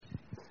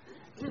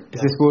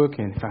Is this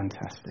working?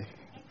 Fantastic.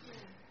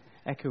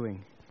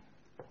 Echoing.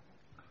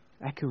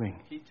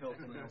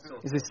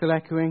 Is it still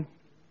echoing?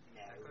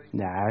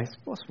 No,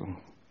 what's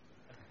wrong?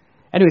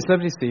 Anyway, it's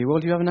lovely to see you all.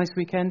 Do you have a nice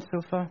weekend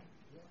so far?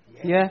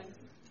 Yeah? Have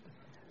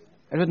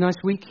you had a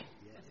nice week?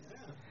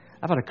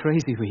 I've had a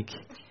crazy week.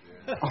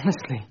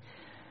 Honestly.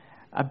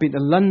 I've been to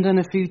London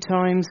a few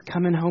times,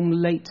 coming home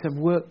late, I've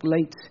worked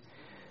late.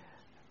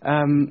 I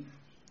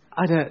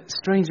had a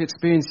strange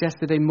experience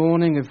yesterday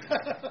morning of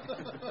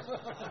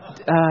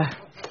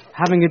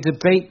having a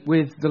debate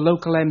with the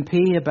local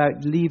MP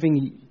about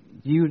leaving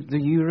the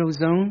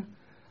Eurozone.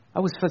 I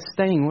was for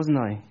staying, wasn't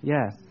I?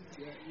 Yeah.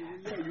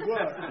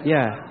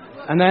 Yeah.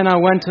 And then I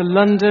went to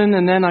London,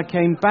 and then I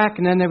came back,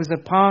 and then there was a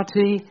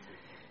party.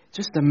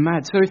 Just a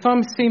mad. So if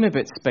I seem a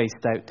bit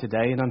spaced out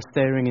today, and I'm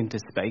staring into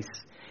space,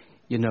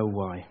 you know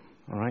why.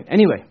 All right?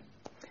 Anyway,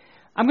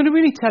 I'm going to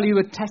really tell you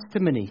a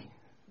testimony.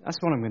 That's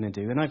what I'm going to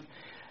do. And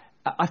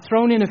I've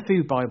thrown in a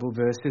few Bible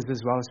verses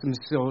as well, some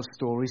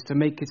stories to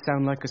make it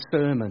sound like a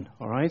sermon,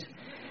 all right?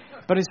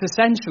 But it's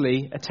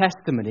essentially a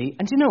testimony.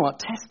 And you know what?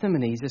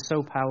 Testimonies are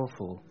so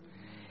powerful.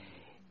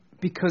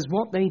 Because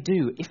what they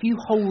do, if you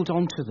hold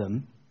on to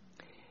them,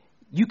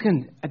 you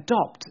can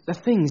adopt the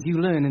things you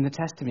learn in the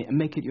testimony and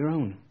make it your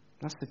own.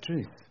 That's the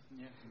truth.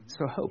 Yeah.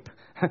 So I hope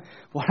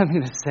what I'm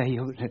going to say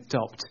you'll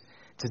adopt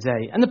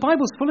today. And the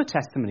Bible's full of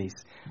testimonies.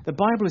 The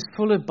Bible is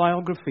full of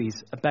biographies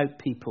about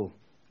people.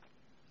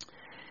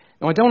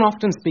 Now, I don't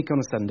often speak on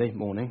a Sunday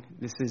morning.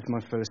 This is my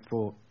first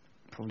for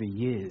probably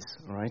years,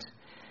 all right?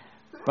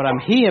 But I'm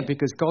here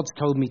because God's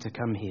told me to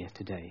come here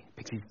today.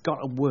 Because He's got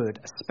a word,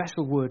 a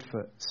special word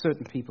for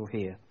certain people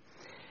here.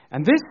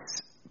 And this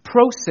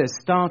process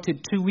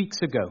started 2 weeks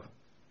ago.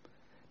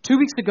 2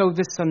 weeks ago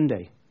this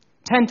Sunday,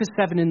 10 to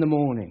 7 in the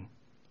morning.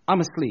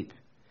 I'm asleep.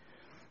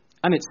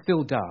 And it's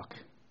still dark.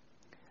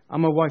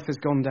 And my wife has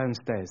gone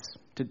downstairs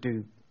to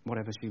do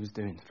whatever she was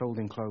doing,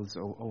 folding clothes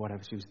or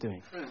whatever she was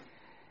doing.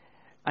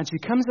 And she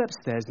comes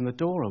upstairs and the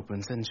door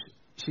opens and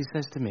she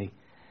says to me,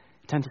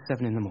 10 to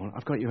 7 in the morning,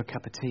 I've got you a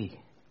cup of tea.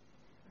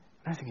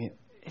 And I'm thinking,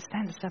 it's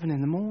 10 to 7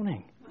 in the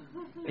morning.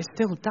 It's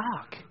still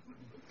dark.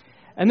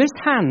 And this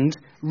hand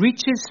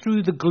reaches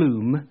through the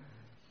gloom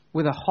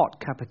with a hot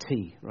cup of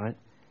tea, right?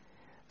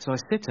 So I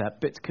sit up, a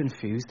bit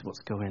confused what's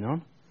going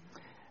on.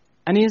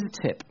 And here's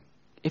a tip.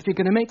 If you're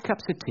going to make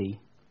cups of tea,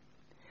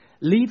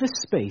 leave a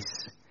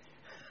space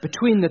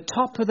between the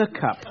top of the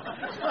cup,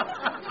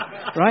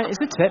 right, is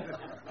a tip,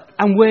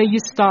 and where you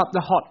start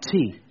the hot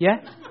tea,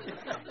 yeah?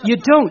 You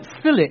don't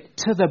fill it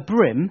to the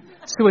brim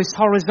so it's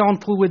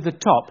horizontal with the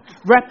top,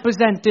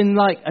 representing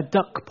like a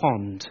duck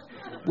pond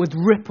with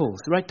ripples,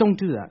 right? Don't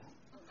do that.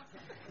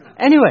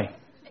 Anyway,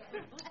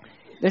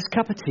 this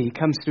cup of tea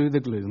comes through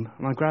the gloom,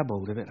 and I grab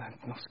hold of it.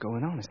 What's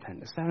going on? It's 10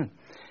 to 7.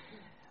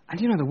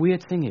 And you know, the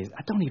weird thing is,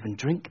 I don't even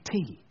drink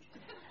tea.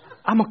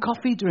 I'm a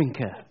coffee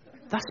drinker.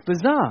 That's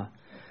bizarre.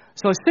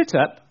 So I sit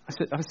up,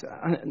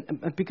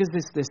 because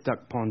this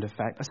duck pond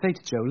effect, I say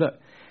to Joe, look,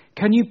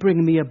 can you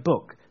bring me a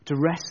book to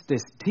rest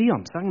this tea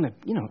on? So I'm going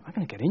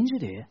to get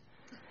injured here.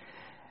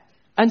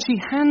 And she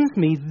hands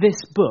me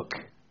this book,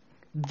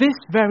 this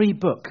very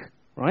book,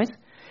 right?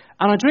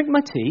 And I drink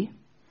my tea,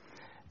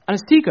 and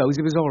as tea goes,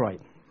 it was all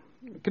right.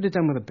 Could have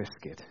done with a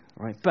biscuit,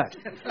 right? But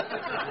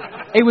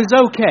it was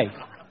okay.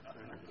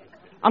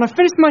 And I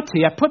finished my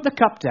tea, I put the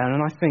cup down,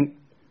 and I think,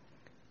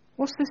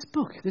 what's this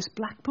book, this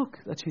black book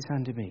that she's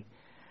handed me?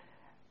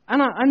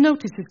 And I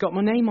noticed it's got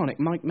my name on it,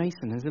 Mike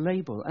Mason, as a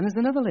label. And there's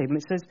another label, and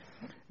it says,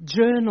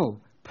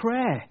 Journal,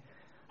 Prayer.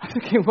 I'm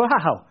thinking,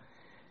 wow,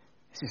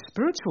 this is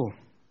spiritual.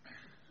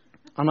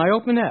 And I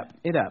open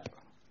it up,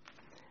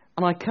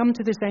 and I come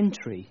to this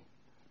entry,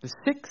 the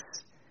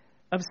 6th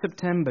of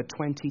September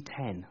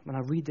 2010, when I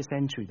read this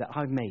entry that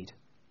I've made.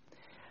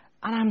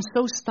 And I'm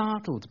so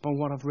startled by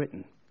what I've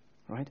written,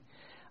 right?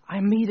 I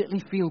immediately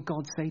feel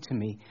God say to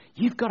me,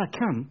 you've got to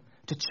come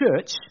to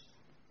church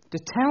to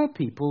tell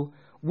people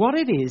what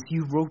it is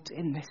you wrote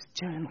in this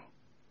journal.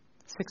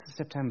 6th of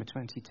September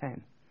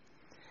 2010.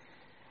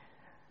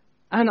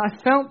 And I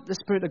felt the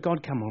Spirit of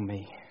God come on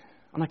me.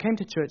 And I came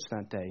to church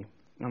that day,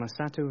 and I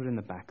sat over in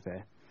the back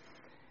there.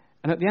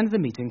 And at the end of the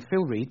meeting,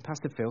 Phil Reed,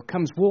 Pastor Phil,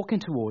 comes walking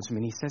towards me,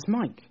 and he says,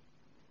 Mike,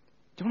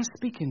 do you want to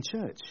speak in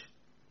church?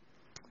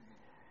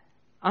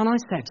 And I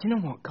said, you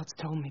know what? God's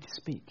told me to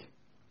speak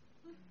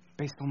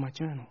based on my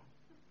journal.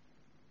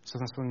 So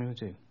that's what I'm going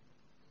to do.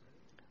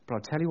 But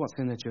I'll tell you what's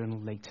in the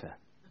journal later.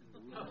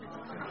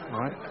 All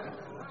right?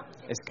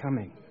 It's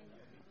coming.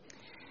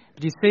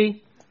 But you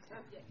see,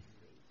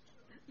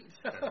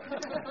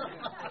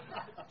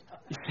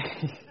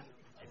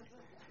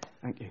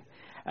 thank you.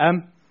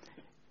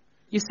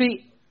 You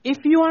see, if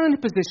you are in a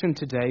position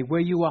today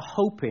where you are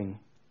hoping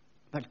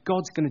that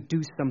God's going to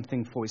do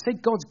something for you, say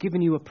God's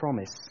given you a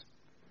promise,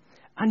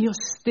 and you're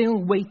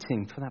still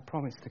waiting for that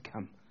promise to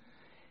come,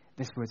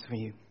 this word's for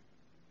you.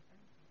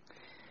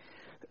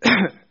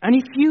 And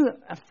if you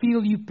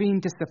feel you've been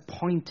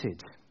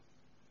disappointed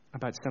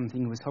about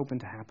something you was hoping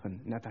to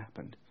happen, never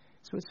happened,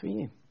 so it's for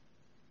you.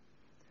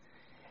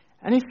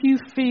 And if you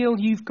feel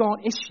you've got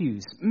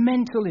issues,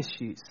 mental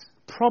issues,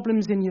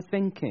 problems in your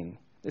thinking,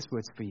 this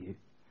word's for you.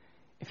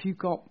 If you've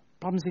got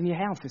problems in your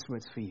health, this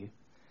word's for you.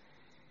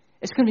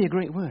 It's going to be a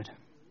great word.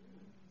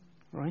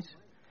 Right?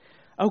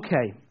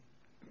 Okay.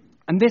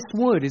 And this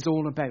word is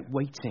all about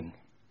waiting.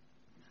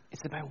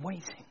 It's about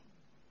waiting.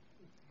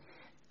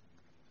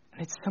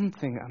 And it's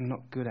something I'm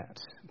not good at,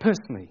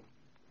 personally.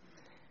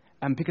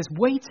 Because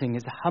waiting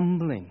is a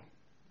humbling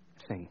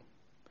thing.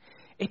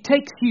 It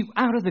takes you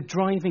out of the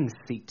driving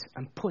seat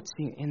and puts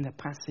you in the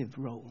passive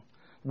role,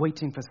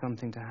 waiting for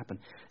something to happen.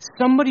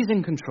 Somebody's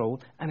in control,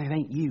 and it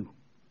ain't you.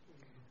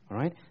 All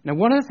right? Now,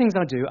 one of the things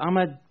I do, I'm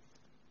a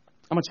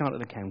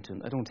chartered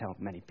accountant. I don't tell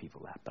many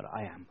people that, but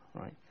I am.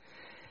 Right?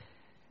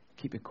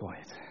 Keep it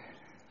quiet.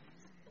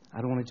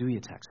 I don't want to do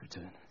your tax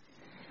return.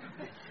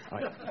 All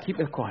right, keep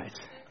it quiet.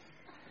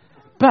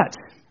 But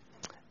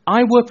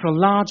I work for a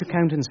large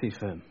accountancy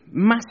firm,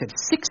 massive,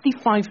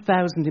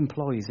 65,000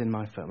 employees in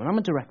my firm, and I'm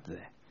a director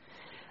there.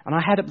 And I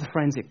head up the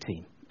forensic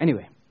team.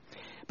 Anyway,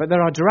 but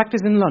there are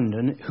directors in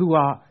London who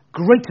are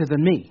greater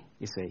than me,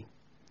 you see.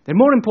 They're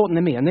more important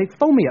than me, and they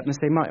phone me up and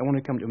say, Mike, I want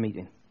to come to a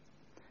meeting.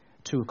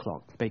 2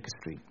 o'clock, Baker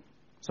Street.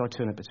 So I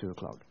turn up at 2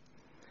 o'clock.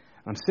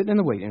 I'm sitting in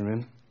the waiting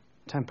room,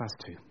 10 past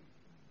 2.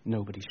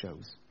 Nobody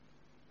shows.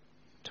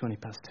 20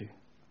 past 2.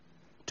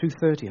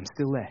 2:30, I'm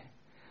still there.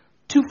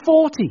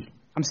 2:40,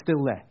 I'm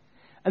still there.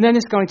 And then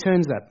this guy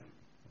turns up.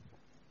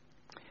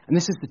 And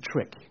this is the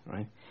trick,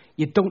 right?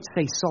 You don't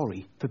say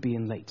sorry for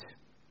being late.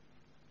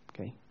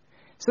 Okay?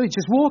 So you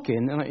just walk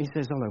in, and he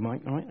says, hello,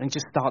 Mike, all right? And he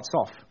just starts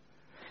off.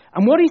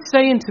 And what he's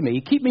saying to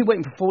me, keep me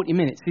waiting for 40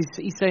 minutes,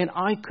 he's saying,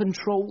 I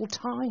control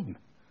time.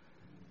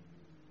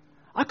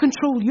 I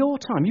control your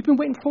time. You've been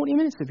waiting 40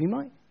 minutes, have you,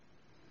 Mike?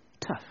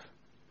 Tough.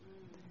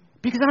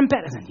 Because I'm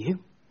better than you.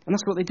 And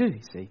that's what they do,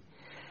 you see.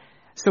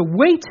 So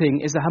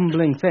waiting is a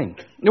humbling thing.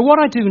 Now, what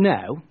I do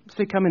now, if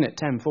they come in at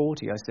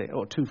 10:40, I say,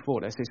 or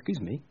 2:40, I say,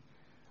 excuse me,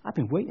 I've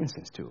been waiting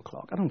since 2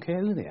 o'clock. I don't care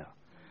who they are.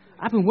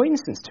 I've been waiting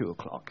since 2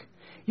 o'clock.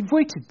 You've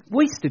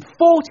wasted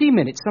 40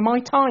 minutes of my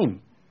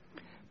time.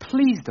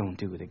 Please don't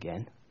do it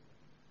again.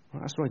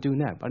 Well, that's what I do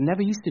now. But I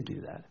never used to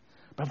do that.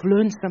 But I've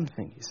learned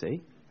something, you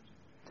see.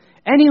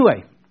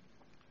 Anyway,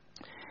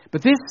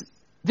 but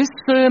this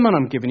sermon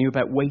I'm giving you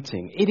about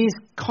waiting, it is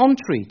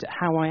contrary to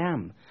how I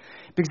am.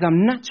 Because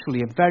I'm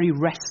naturally a very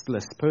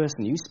restless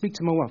person. You speak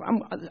to my wife.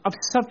 I've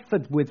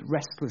suffered with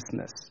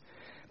restlessness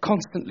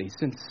constantly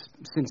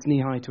since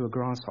knee-high to a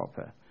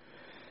grasshopper.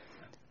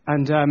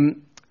 And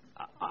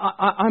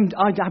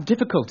I have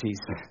difficulties.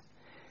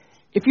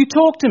 If you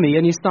talk to me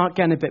and you start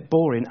getting a bit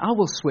boring, I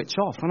will switch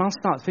off and I'll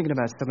start thinking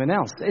about something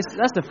else.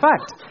 That's a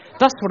fact.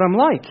 That's what I'm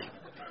like.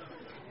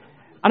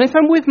 And if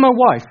I'm with my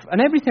wife,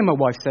 and everything my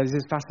wife says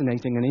is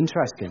fascinating and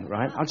interesting,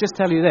 right? I'll just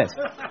tell you this.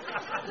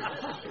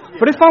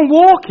 But if I'm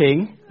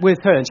walking with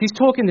her, and she's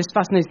talking this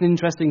fascinating,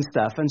 interesting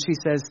stuff, and she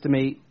says to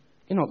me,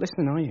 you're not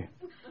listening, are you?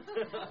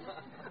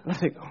 And I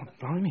think, oh,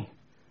 blimey.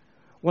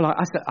 Well,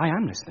 I said, I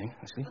am listening,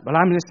 actually. Well,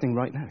 I'm listening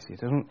right now, see.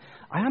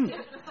 I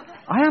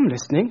am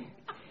listening.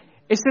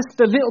 It's just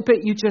the little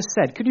bit you just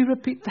said. Could you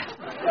repeat that?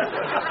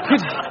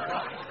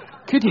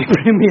 Could you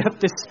bring me up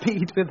to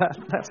speed with that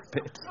last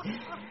bit?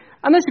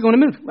 And then she's going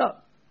to move. Well,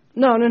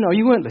 no,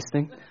 you weren't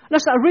listening. And I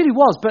said, I really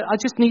was, but I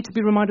just need to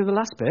be reminded of the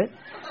last bit.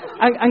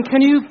 And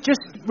can you just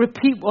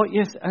repeat what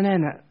you... And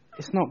then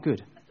it's not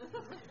good.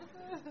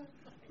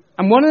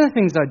 And one of the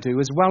things I do,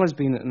 as well as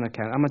being an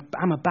accountant,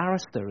 I'm a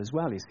barrister as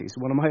well, you see. It's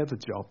one of my other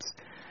jobs.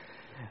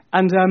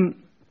 And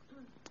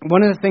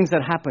one of the things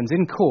that happens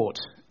in court,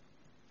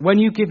 when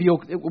you give your...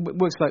 It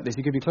works like this.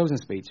 You give your closing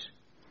speech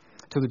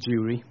to the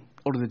jury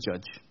or to the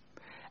judge.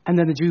 And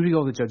then the jury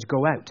or the judge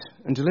go out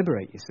and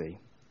deliberate, you see.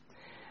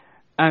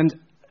 And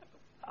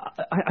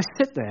I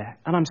sit there,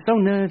 and I'm so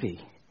nervy,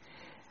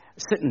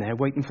 sitting there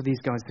waiting for these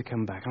guys to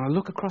come back. And I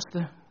look across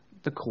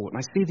the court, and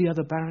I see the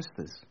other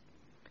barristers.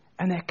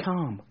 And they're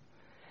calm.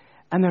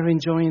 And they're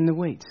enjoying the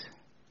wait.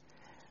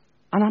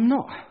 And I'm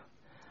not.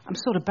 I'm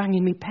sort of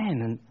banging my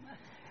pen.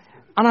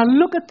 And I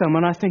look at them,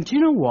 and I think, do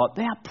you know what?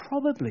 They are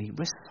probably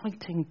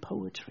reciting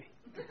poetry.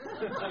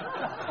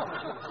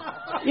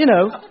 You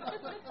know,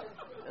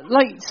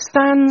 like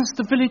stands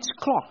the village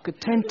clock at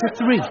 10 to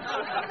 3.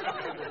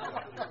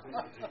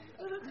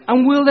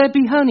 And will there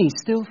be honey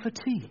still for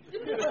tea?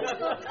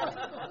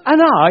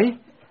 And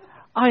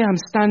I am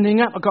standing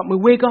up. I've got my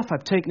wig off.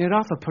 I've taken it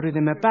off. I've put it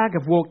in my bag.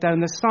 I've walked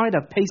down the side.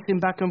 I've pacing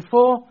back and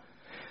forth.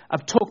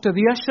 I've talked to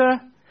the usher.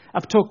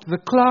 I've talked to the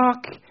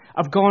clerk.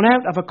 I've gone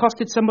out. I've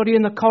accosted somebody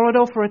in the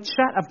corridor for a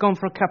chat. I've gone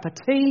for a cup of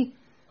tea.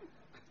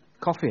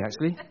 Coffee,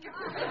 actually.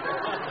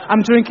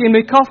 I'm drinking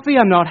my coffee.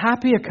 I'm not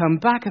happy. I come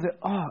back.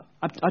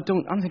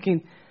 I'm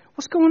thinking,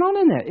 what's going on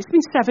in there? It's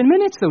been 7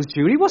 minutes, though,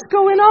 Judy. What's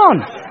going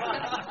on?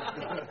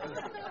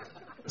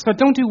 So I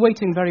don't do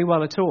waiting very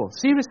well at all.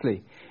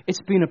 Seriously,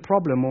 it's been a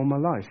problem all my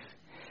life.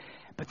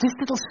 But this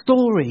little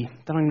story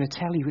that I'm going to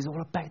tell you is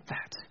all about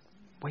that,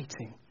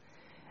 waiting.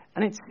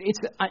 And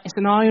it's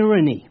an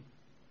irony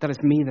that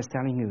it's me that's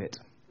telling you it.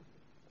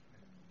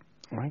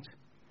 All right?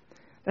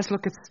 Let's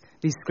look at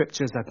these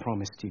scriptures I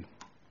promised you.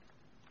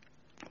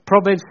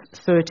 Proverbs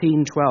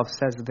 13:12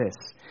 says this.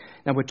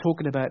 Now we're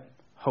talking about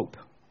hope,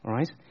 all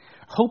right?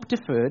 Hope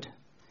deferred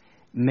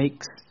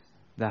makes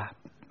the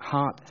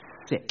heart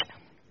sick.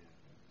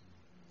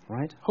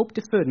 Right? Hope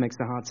deferred makes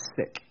the heart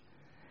sick.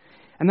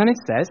 And then it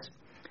says,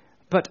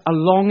 but a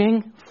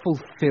longing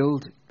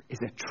fulfilled is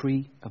a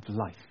tree of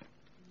life.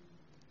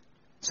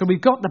 So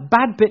we've got the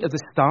bad bit at the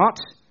start,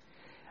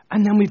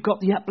 and then we've got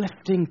the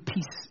uplifting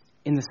piece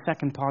in the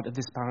second part of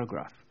this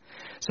paragraph.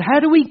 So how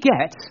do we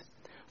get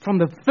from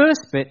the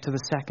first bit to the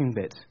second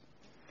bit,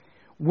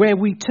 where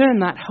we turn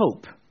that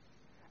hope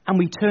and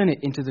we turn it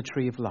into the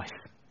tree of life?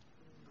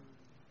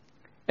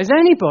 Has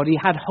anybody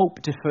had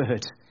hope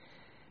deferred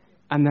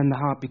and then the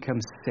heart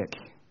becomes sick?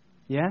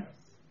 Yeah?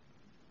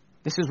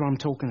 This is what I'm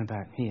talking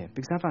about here,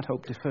 because I've had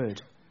hope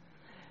deferred.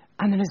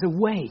 And there's a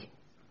way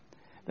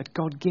that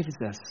God gives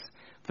us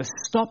for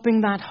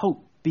stopping that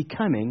hope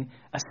becoming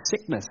a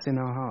sickness in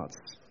our hearts.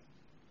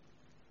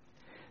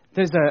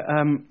 There's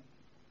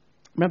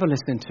remember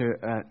listening to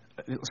a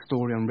little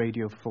story on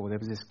Radio 4. There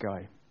was this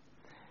guy.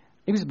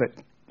 He was about,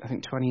 I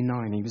think,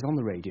 29. He was on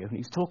the radio and he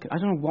was talking. I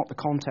don't know what the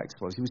context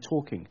was. He was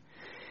talking.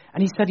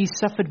 And he said he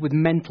suffered with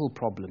mental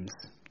problems,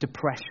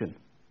 depression.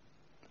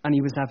 And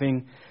he was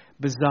having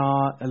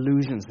bizarre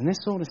illusions and this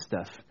sort of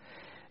stuff.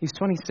 He's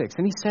 26.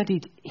 And he said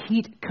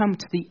he'd come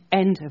to the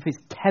end of his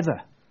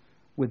tether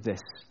with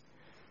this.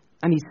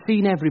 And he'd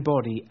seen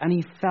everybody and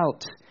he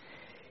felt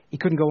he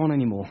couldn't go on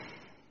anymore.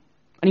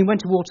 And he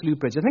went to Waterloo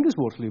Bridge. I think it was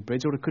Waterloo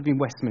Bridge, or it could be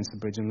Westminster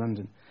Bridge in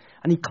London.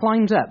 And he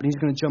climbed up and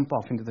he's going to jump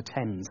off into the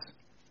Thames.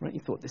 Right? He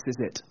thought, this is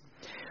it.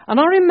 And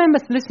I remember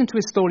listening to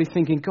his story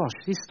thinking, gosh,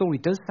 his story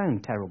does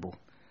sound terrible.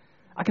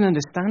 I can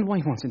understand why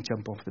he wants to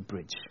jump off the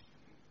bridge.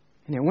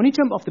 You know, when you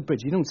jump off the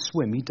bridge, you don't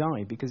swim, you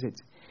die, because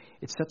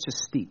it's such a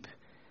steep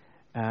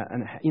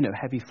and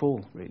heavy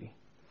fall, really.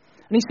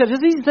 And he said, as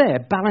he's there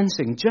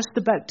balancing, just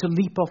about to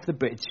leap off the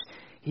bridge,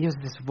 he hears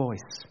this voice,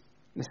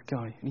 this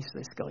guy. And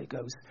this guy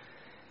goes,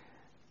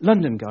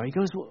 London guy, he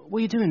goes, what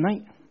are you doing,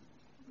 mate?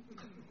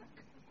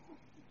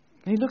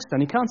 And he looks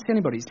down, he can't see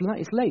anybody.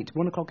 It's late,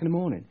 1 o'clock in the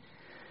morning.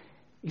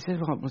 He says,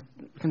 well, I'm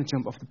going to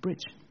jump off the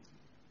bridge.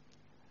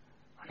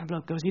 And the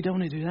bloke goes, you don't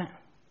want to do that.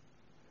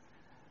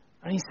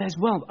 And he says,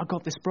 well, I've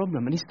got this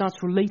problem. And he starts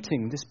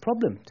relating this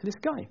problem to this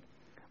guy.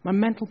 My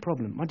mental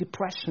problem, my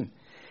depression.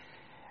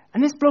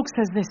 And this bloke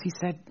says this, he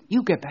said,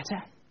 you'll get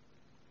better.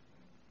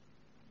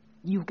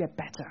 You'll get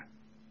better.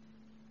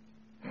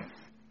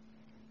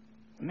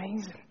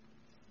 Amazing.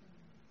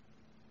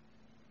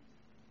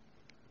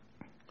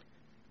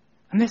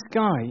 And this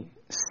guy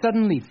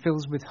suddenly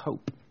fills with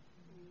hope.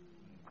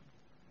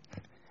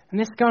 And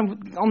this guy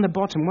on the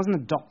bottom wasn't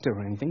a doctor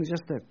or anything, he was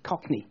just a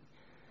cockney.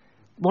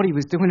 What he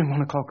was doing at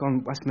 1 o'clock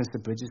on Westminster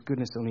Bridge,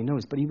 goodness only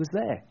knows, but he was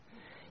there.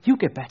 You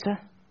get better.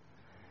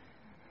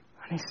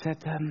 And he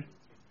said,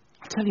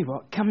 I'll tell you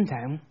what, come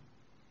down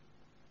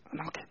and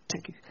I'll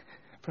take you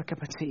for a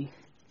cup of tea.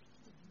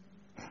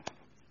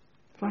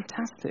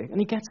 Fantastic. And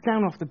he gets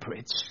down off the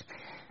bridge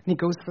and he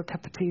goes for a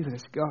cup of tea with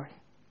this guy.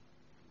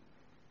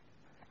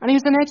 And he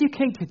was an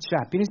educated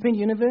chap. He's been to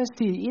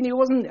university. He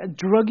wasn't a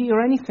druggie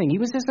or anything. He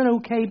was just an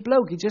okay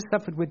bloke. He just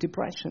suffered with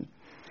depression.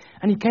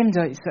 And he came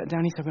down, he sat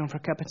down, he said, we're on for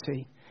a cup of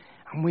tea.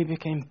 And we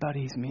became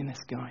buddies, me and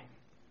this guy.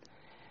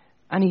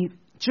 And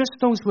just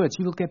those words,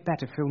 you will get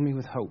better, fill me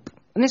with hope.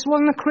 And this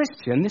wasn't a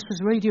Christian. This was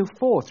Radio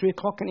 4, 3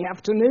 o'clock in the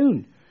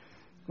afternoon.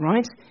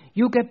 Right?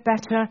 You'll get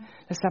better,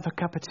 let's have a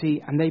cup of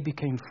tea. And they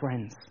became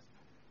friends.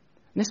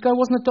 And this guy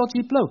wasn't a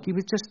dodgy bloke. He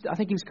was just, I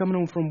think he was coming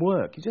home from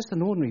work. He was just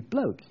an ordinary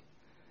bloke.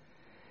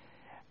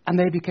 And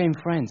they became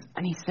friends.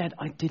 And he said,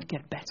 I did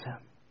get better.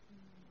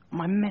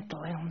 My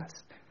mental illness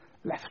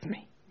left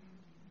me.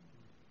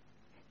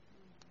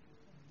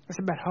 It's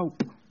about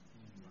hope.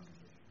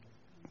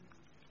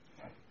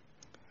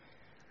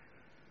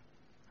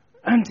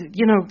 And,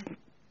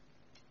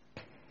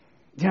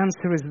 the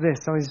answer is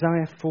this.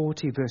 Isaiah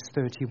 40 verse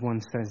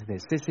 31 says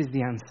this. This is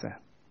the answer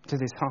to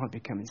this heart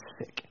becoming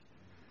sick.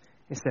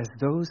 It says,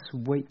 those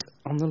who wait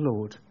on the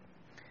Lord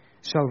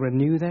shall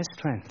renew their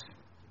strength.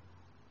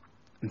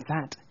 And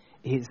that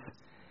is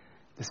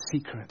the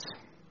secret.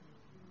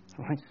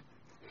 Right?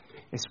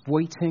 It's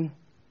waiting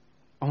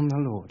on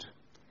the Lord.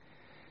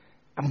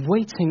 And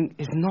waiting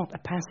is not a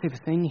passive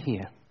thing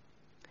here.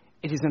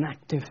 It is an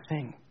active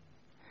thing.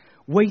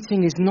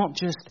 Waiting is not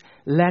just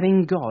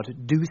letting God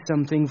do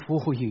something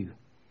for you.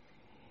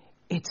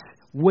 It's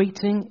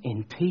waiting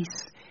in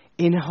peace,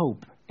 in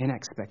hope, in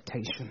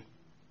expectation.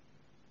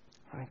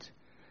 Right?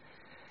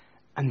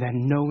 And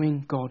then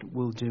knowing God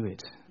will do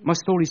it. My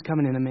story's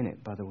coming in a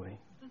minute, by the way.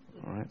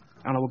 All right?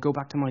 And I will go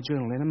back to my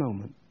journal in a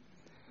moment.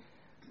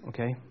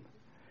 Okay?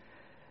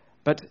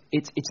 But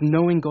it's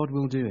knowing God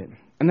will do it.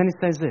 And then it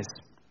says this.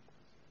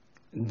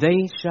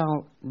 They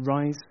shall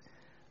rise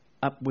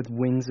up with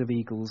wings of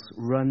eagles,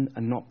 run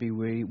and not be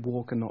weary,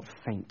 walk and not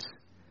faint.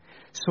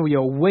 So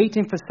you're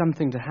waiting for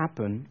something to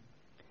happen.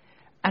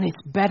 And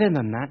it's better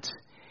than that.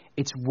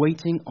 It's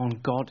waiting on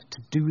God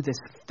to do this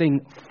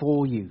thing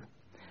for you.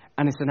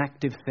 And it's an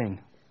active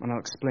thing. And I'll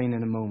explain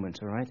in a moment,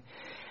 all right?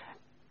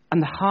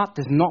 And the heart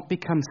does not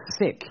become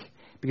sick.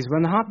 Because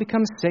when the heart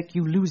becomes sick,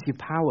 you lose your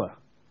power.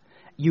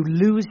 You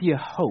lose your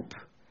hope.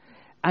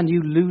 And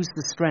you lose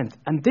the strength.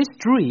 And this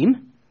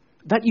dream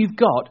that you've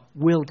got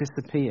will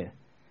disappear.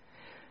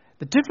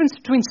 The difference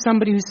between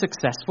somebody who's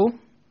successful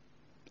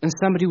and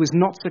somebody who is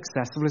not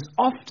successful is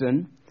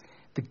often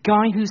the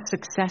guy who's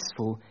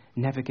successful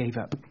never gave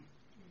up.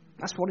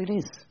 That's what it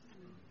is.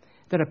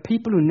 There are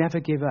people who never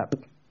give up.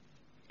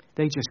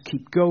 They just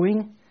keep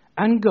going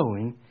and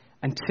going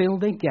until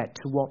they get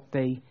to what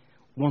they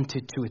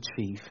wanted to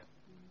achieve.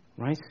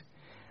 Right?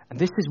 And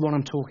this is what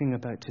I'm talking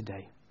about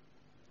today.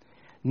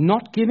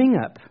 Not giving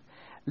up,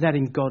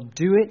 letting God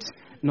do it,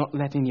 not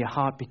letting your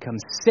heart become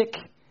sick,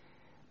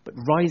 but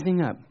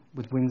rising up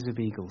with wings of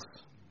eagles.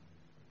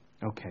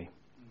 Okay.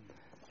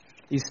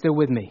 Are you still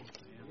with me?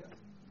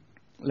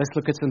 Let's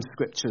look at some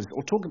scriptures.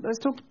 Let's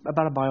talk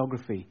about a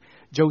biography.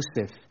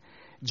 Joseph,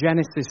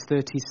 Genesis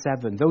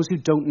 37. Those who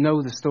don't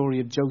know the story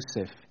of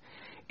Joseph,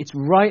 it's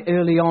right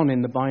early on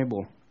in the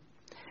Bible.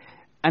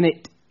 And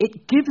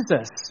it gives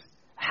us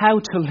how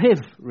to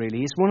live,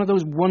 really. It's one of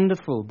those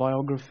wonderful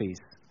biographies.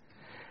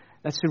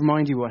 Let's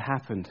remind you what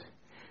happened.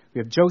 We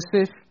have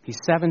Joseph. He's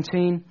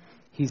 17.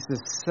 He's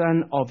the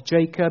son of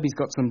Jacob. He's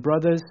got some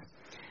brothers.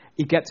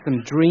 He gets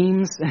some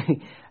dreams.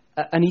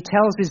 And he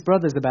tells his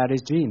brothers about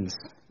his dreams,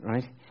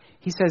 right?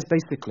 He says,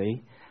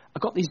 basically, I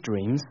got these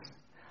dreams.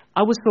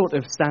 I was sort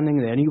of standing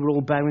there and you were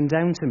all bowing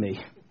down to me.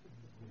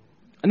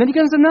 And then he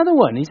goes another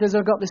one. He says,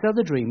 I've got this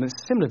other dream. It's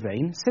similar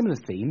vein, similar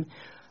theme.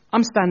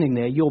 I'm standing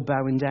there, you're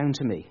bowing down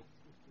to me,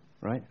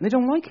 right? And they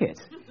don't like it.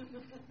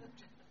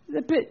 They're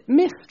a bit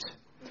miffed.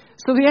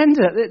 So they end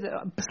up,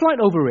 a slight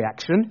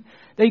overreaction.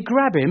 They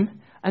grab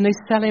him and they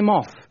sell him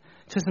off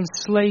to some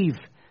slave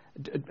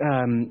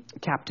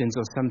captains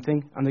or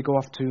something, and they go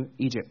off to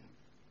Egypt.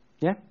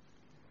 Yeah?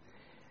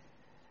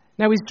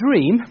 Now his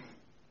dream,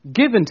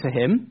 given to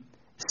him,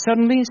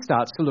 suddenly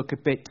starts to look a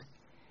bit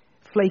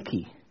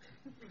flaky.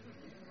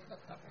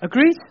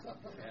 Agreed?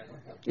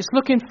 It's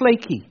looking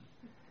flaky.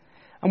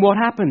 And what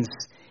happens?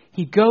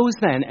 He goes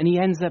then and he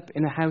ends up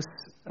in a house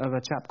of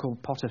a chap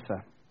called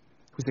Potiphar,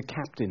 who's a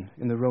captain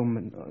in the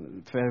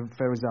Roman,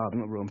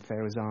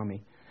 Pharaoh's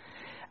army.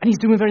 And he's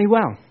doing very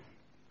well.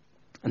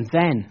 And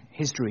then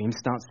his dream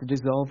starts to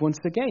dissolve once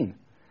again.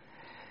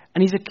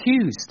 And he's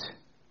accused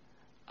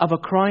of a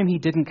crime he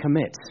didn't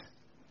commit.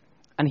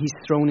 And he's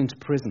thrown into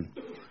prison.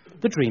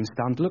 The dream's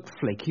starting to look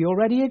flaky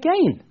already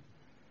again.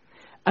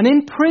 And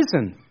in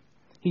prison,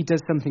 he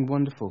does something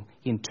wonderful.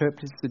 He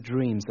interprets the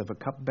dreams of a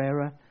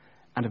cupbearer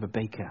and of a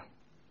baker.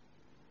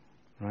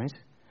 Right?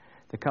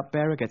 The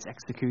cupbearer gets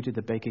executed,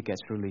 the baker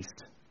gets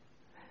released.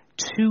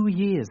 2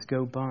 years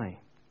go by.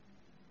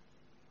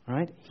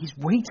 Right? He's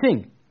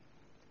waiting.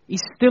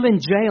 He's still in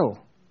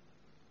jail.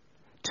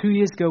 2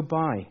 years go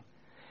by.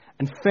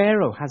 And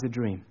Pharaoh has a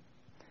dream.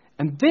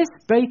 And this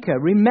baker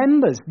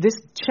remembers this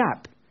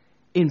chap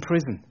in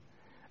prison.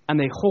 And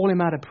they haul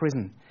him out of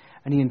prison.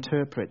 And he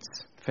interprets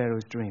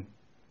Pharaoh's dream.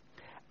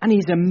 And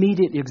he's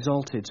immediately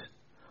exalted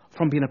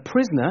from being a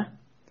prisoner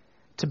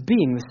to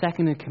being the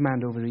second in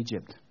command over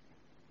Egypt.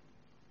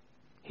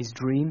 His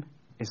dream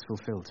is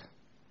fulfilled.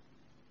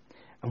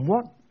 And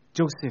what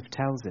Joseph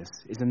tells us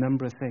is a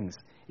number of things.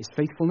 Is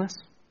faithfulness.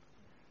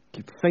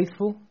 Keep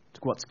faithful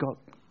to what's God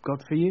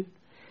for you.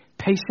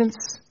 Patience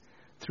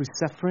through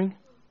suffering.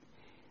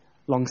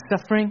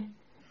 Long-suffering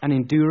and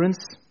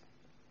endurance.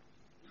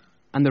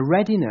 And the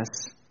readiness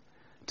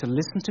to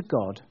listen to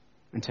God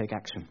and take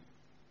action.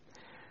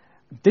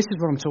 This is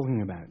what I'm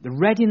talking about. The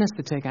readiness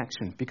to take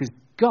action. Because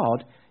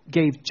God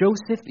gave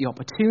Joseph the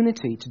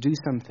opportunity to do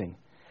something.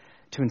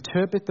 To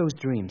interpret those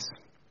dreams.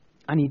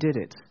 And he did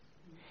it.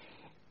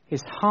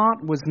 His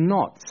heart was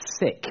not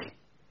sick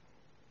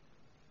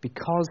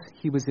because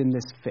he was in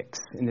this fix,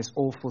 in this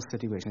awful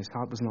situation. His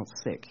heart was not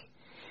sick.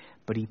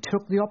 But he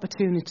took the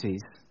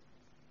opportunities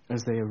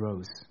as they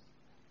arose.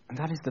 And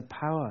that is the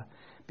power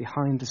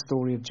behind the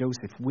story of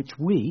Joseph, which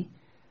we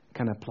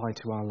can apply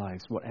to our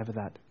lives, whatever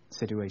that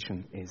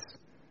situation is.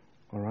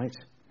 All right?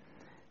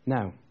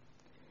 Now,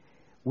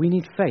 we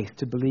need faith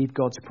to believe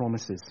God's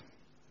promises.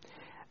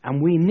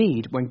 And we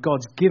need, when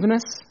God's given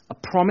us a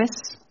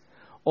promise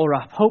or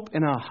a hope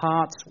in our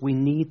hearts, we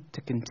need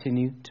to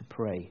continue to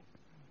pray.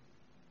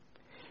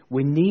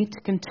 We need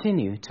to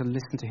continue to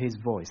listen to his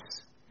voice.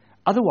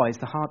 Otherwise,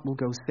 the heart will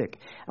go sick.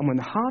 And when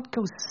the heart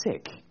goes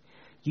sick,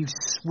 you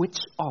switch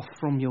off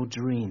from your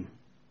dream.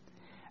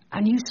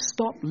 And you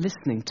stop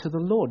listening to the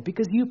Lord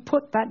because you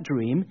put that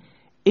dream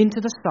into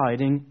the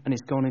siding and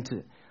it's gone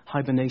into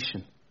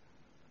hibernation.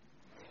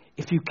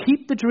 If you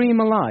keep the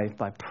dream alive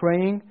by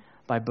praying,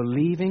 by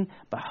believing,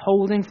 by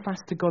holding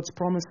fast to God's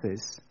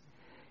promises,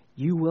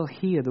 you will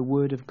hear the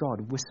word of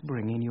God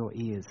whispering in your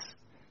ears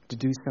to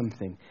do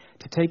something,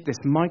 to take this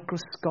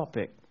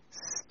microscopic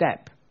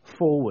step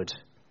forward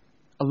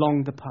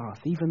along the path,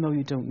 even though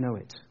you don't know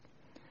it.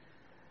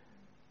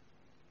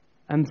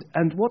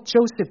 And what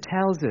Joseph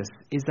tells us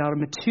is our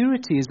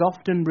maturity is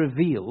often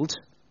revealed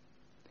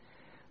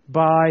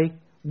by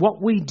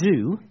what we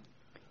do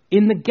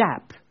in the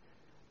gap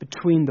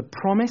between the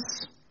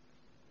promise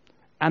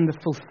and the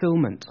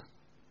fulfillment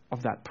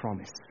of that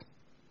promise.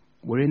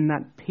 We're in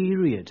that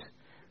period,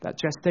 that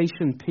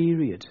gestation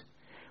period,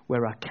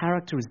 where our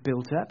character is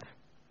built up,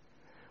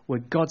 where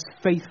God's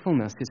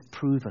faithfulness is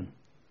proven.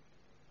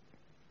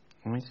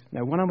 Right?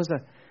 Now, when I was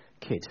a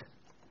kid,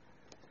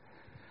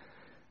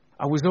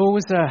 I was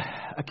always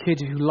a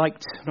kid who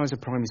liked, when I was a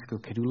primary school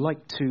kid, who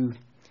liked to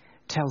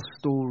tell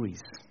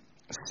stories,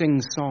 sing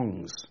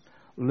songs,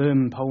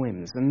 learn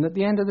poems. And at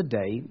the end of the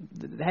day,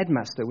 the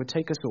headmaster would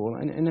take us all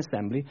in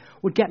assembly,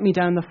 would get me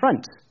down the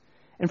front,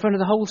 in front of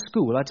the whole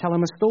school. I'd tell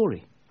them a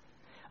story.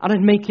 And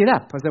I'd make it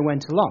up as I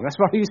went along. That's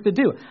what I used to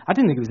do. I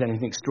didn't think it was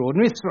anything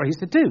extraordinary. That's what I used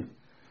to do.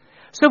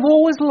 So I've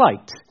always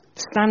liked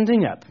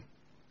standing up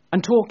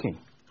and talking,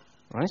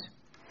 right?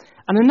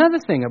 And another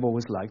thing I've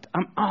always liked,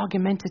 I'm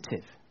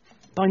argumentative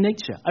by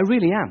nature. I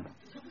really am.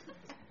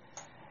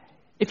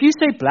 If you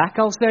say black,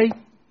 I'll say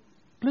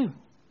blue.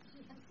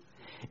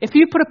 If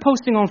you put a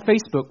posting on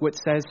Facebook which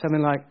says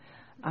something like,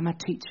 I'm a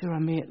teacher,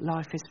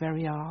 life is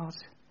very hard.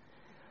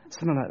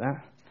 Something like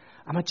that.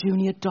 I'm a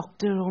junior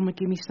doctor,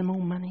 give me some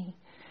more money.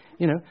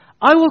 You know,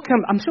 I will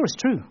come, I'm sure it's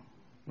true,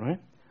 right?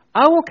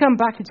 I will come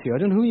back at you, I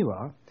don't know who you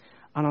are,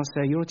 and I'll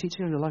say, you're a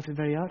teacher and your life is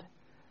very hard?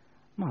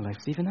 My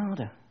life's even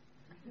harder.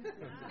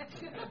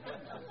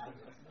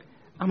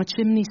 I'm a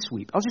chimney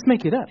sweep. I'll just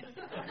make it up.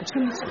 A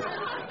chimney sweep.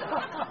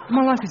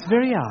 My life is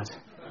very hard.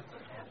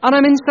 And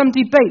I'm in some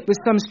debate with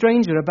some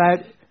stranger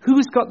about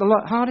who's got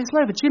the hardest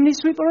life, a chimney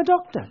sweep or a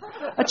doctor?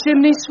 A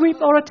chimney sweep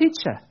or a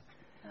teacher?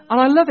 And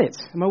I love it.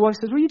 And my wife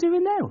says, what are you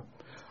doing now?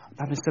 I'm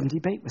having some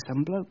debate with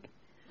some bloke.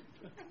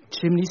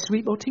 Chimney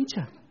sweep or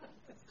teacher?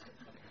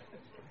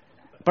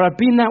 But I've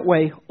been that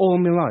way all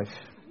my life,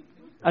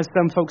 as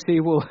some folks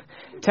here will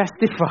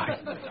testify.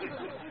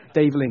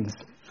 Dave Lings.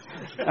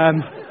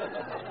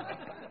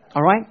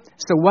 All right?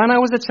 So when I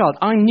was a child,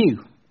 I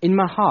knew in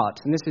my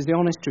heart, and this is the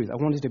honest truth,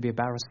 I wanted to be a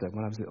barrister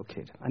when I was a little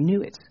kid. I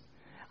knew it.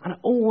 And I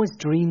always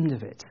dreamed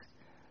of it.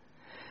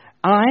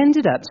 And I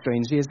ended up,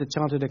 strangely, as a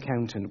chartered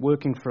accountant,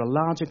 working for a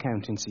large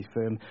accountancy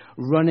firm,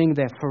 running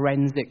their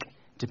forensic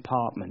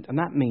department. And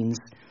that means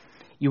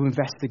you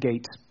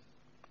investigate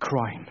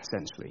crime,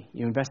 essentially.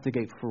 You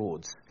investigate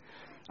frauds.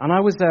 And I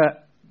was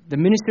the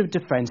Minister of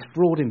Defence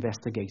fraud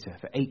investigator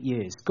for 8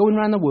 years, going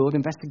around the world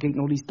investigating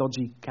all these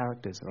dodgy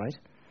characters, right?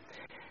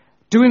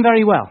 Doing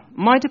very well.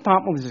 My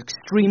department was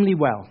extremely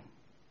well.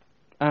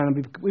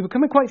 And we were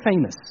becoming quite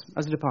famous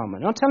as a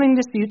department. I'm not telling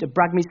this to you to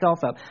brag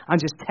myself up. I'm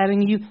just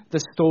telling you the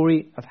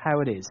story of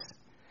how it is.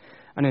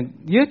 And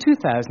in the year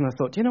 2000, I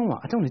thought, you know what?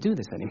 I don't want to do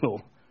this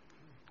anymore.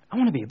 I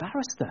want to be a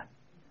barrister.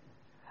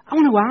 I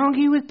want to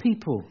argue with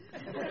people.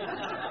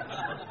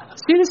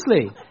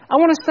 Seriously. I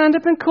want to stand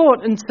up in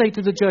court and say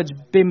to the judge,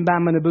 bim,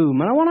 bam, and a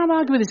boom. And I want to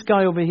argue with this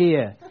guy over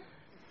here.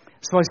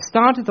 So I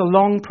started the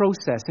long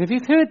process. And if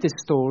you've heard this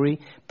story,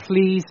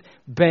 please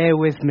bear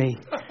with me.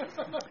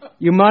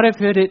 You might have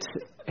heard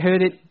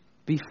it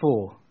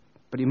before,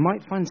 but you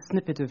might find a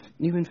snippet of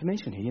new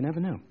information here. You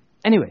never know.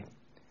 Anyway,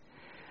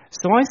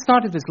 so I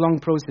started this long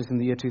process in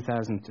the year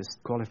 2000 to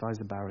qualify as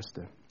a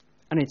barrister.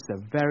 And it's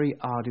a very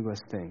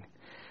arduous thing.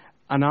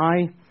 And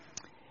I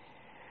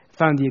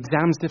found the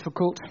exams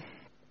difficult.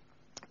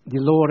 The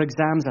law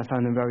exams, I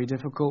found them very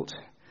difficult.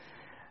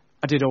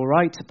 I did all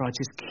right, but I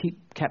just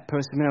kept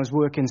persevering. I was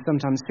working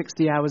sometimes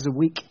 60 hours a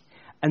week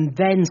and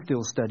then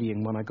still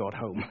studying when I got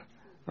home.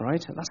 All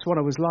right? That's what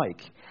I was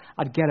like.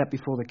 I'd get up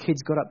before the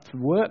kids got up for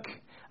work.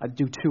 I'd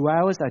do 2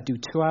 hours. I'd do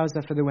 2 hours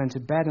after they went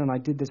to bed, and I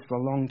did this for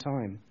a long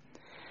time.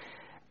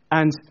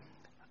 And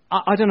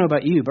I don't know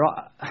about you,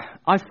 but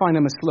I find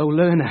I'm a slow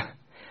learner.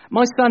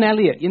 My son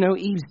Elliot,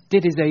 he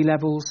did his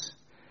A-levels,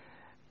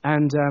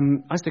 and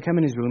I used to come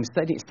in his room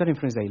studying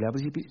for his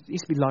A-levels. He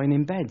used to be lying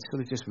in bed,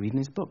 sort of just reading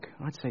his book.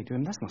 I'd say to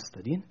him, that's not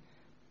studying.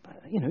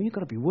 But, you've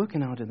got to be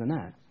working harder than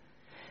that.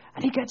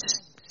 And he gets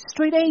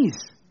straight A's.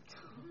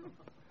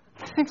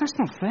 I think that's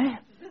not fair.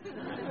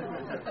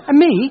 And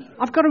me,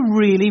 I've got to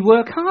really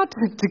work hard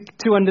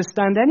to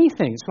understand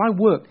anything. So I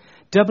work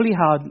doubly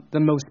hard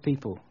than most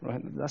people, right?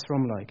 That's what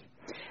I'm like.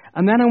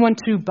 And then I went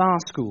to bar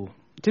school.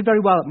 Did very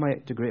well at my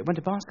degree. I went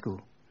to bar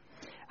school.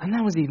 And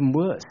that was even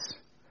worse.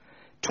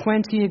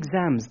 20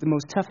 exams, the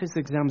most toughest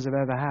exams I've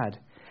ever had.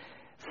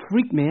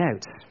 Freaked me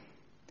out.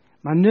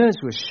 My nerves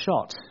were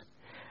shot.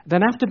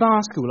 Then after bar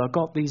school, I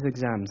got these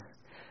exams.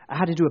 I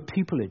had to do a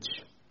pupillage.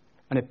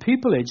 And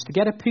to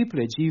get a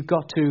pupillage, you've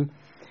got to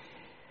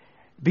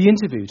be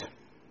interviewed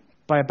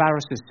by a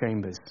barrister's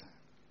chambers.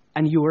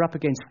 And you were up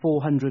against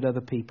 400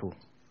 other people.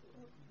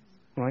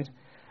 Right?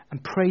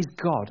 And praise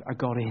God, I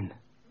got in.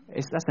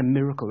 That's a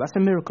miracle. That's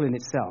a miracle in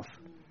itself.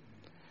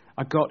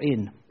 I got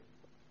in.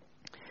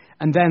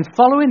 And then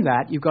following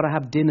that, you've got to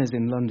have dinners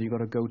in London. You've got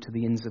to go to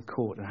the Inns of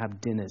Court and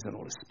have dinners and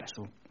all this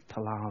special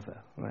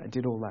palaver. Right? I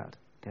did all that.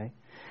 Okay?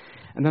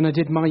 And then I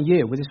did my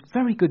year with this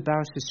very good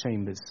barrister's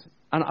chambers.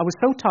 And I was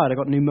so tired, I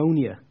got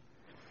pneumonia.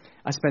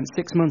 I spent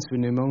 6 months with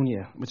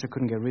pneumonia, which I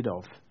couldn't get rid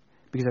of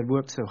because I'd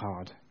worked so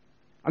hard.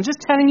 I'm just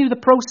telling you the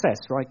process,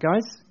 right,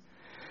 guys?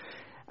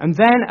 And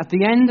then at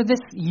the end of this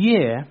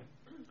year,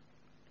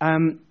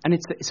 And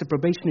it's a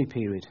probationary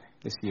period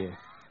this year.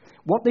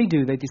 What they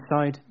do, they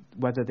decide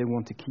whether they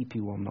want to keep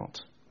you or not.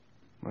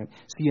 Right?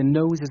 So your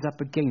nose is up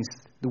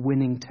against the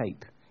winning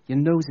tape. Your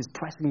nose is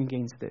pressing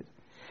against it.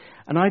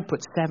 And I'd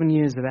put 7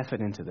 years of effort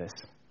into this.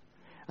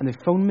 And they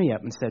phoned me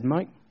up and said,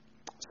 Mike,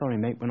 sorry,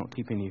 mate, we're not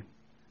keeping you.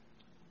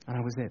 And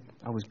that was it.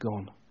 I was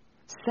gone.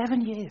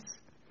 7 years.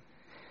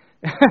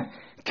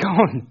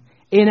 Gone.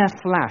 In a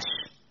flash.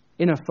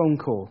 In a phone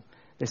call.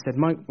 They said,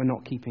 Mike, we're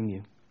not keeping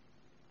you.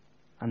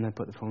 And they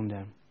put the phone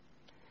down.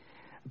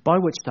 By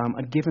which time,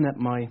 I'd given up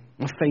my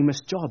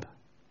famous job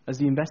as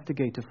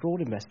the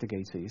fraud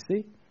investigator, you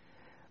see.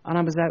 And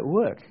I was out of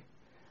work.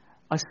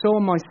 I saw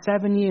my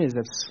 7 years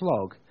of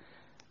slog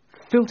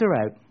filter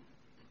out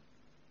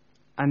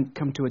and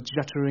come to a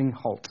juttering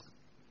halt.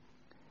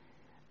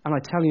 And I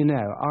tell you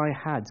now, I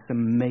had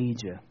some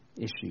major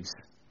issues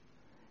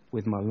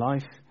with my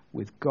life,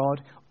 with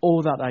God,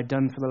 all that I'd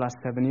done for the last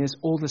 7 years,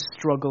 all the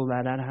struggle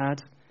that I'd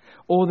had,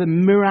 all the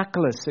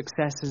miraculous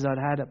successes I'd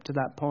had up to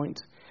that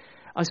point.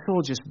 I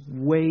saw just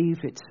wave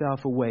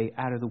itself away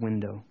out of the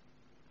window.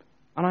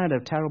 And I had a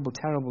terrible,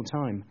 terrible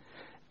time.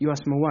 You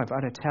ask my wife, I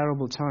had a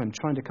terrible time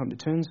trying to come to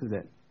terms with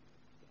it.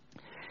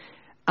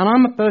 And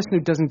I'm a person who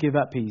doesn't give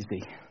up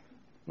easy.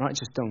 Right? I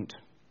just don't.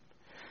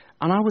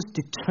 And I was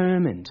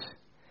determined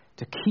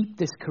to keep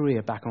this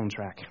career back on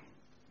track.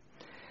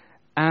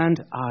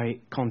 And I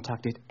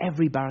contacted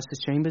every barrister's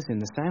chambers in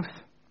the south.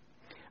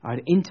 I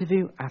had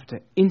interview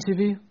after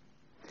interview.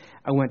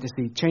 I went to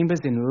see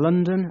chambers in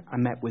London. I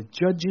met with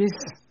judges.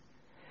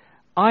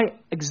 I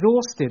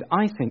exhausted,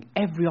 I think,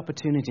 every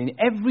opportunity. And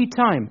every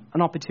time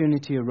an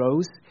opportunity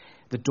arose,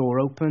 the door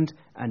opened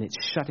and it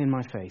shut in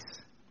my face.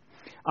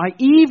 I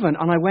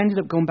ended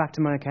up going back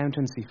to my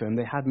accountancy firm.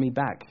 They had me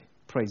back,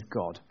 praise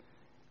God.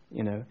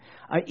 You know,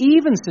 I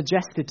even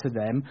suggested to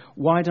them,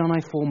 why don't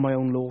I form my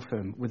own law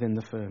firm within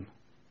the firm?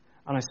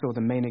 And I saw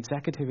the main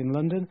executive in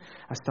London.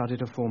 I started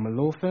to form a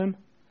law firm.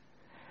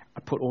 I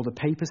put all the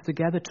papers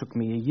together. It took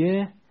me a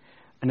year.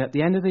 And at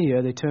the end of the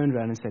year, they turned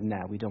around and said,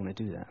 no, we don't want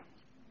to do that.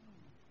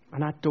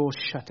 And that door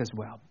shut as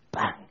well.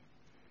 Bang!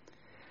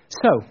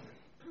 So,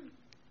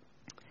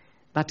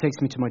 that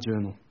takes me to my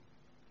journal.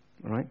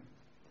 All right?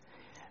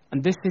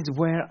 And this is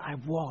where I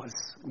was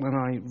when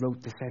I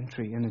wrote this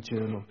entry in this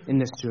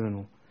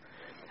journal.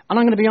 And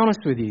I'm going to be honest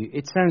with you,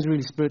 it sounds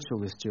really spiritual,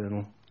 this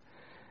journal.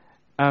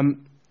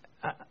 And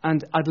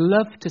I'd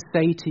love to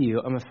say to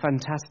you, I'm a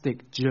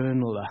fantastic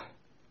journaler.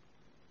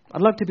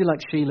 I'd love to be like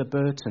Sheila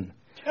Burton,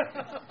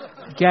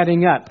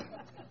 getting up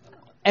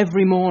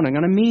every morning,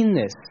 and I mean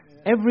this,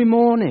 every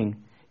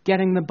morning,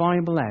 getting the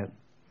Bible out,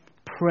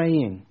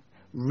 praying,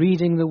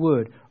 reading the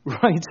Word,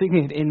 writing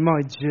it in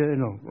my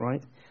journal,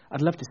 right?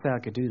 I'd love to say I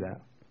could do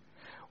that.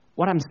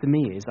 What happens to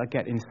me is I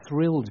get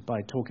enthralled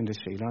by talking to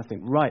Sheila. I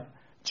think, right,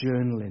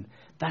 journaling.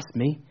 That's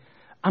me.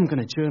 I'm going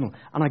to journal.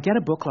 And I get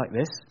a book like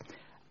this.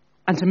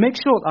 And to make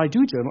sure that I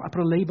do journal, I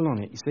put a label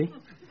on it, you see.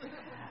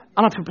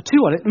 And I put 2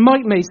 on it.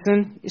 Mike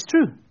Mason, it's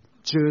true.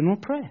 Journal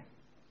prayer.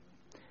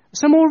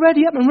 So I'm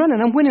already up and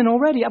running. I'm winning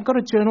already. I've got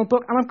a journal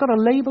book and I've got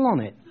a label on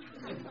it.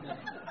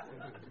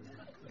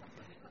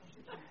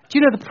 Do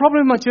you know, the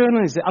problem with my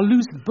journal is that I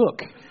lose the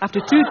book. After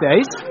 2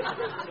 days,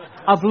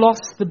 I've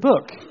lost the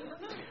book.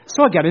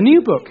 So I get a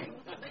new book.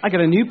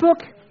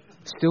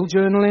 Still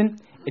journaling.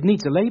 It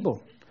needs a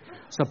label.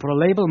 So I put a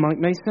label, Mike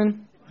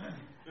Mason,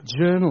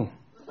 journal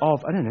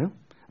of,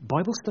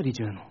 Bible study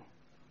journal.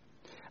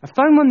 I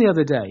found one the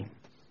other day,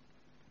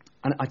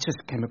 and I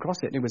just came across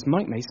it. It was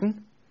Mike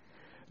Mason,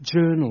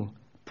 journal,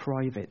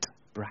 private,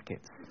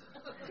 brackets.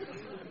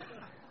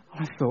 And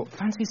I thought,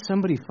 fancy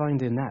somebody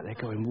finding that. They're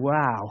going,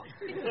 wow,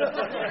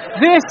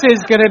 this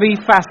is going to be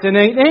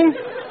fascinating.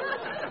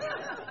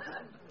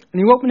 And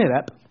you open it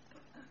up,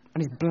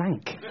 and it's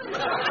blank.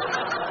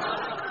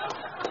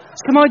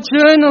 So my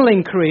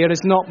journaling career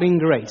has not been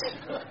great.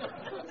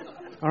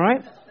 All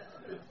right?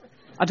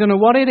 I don't know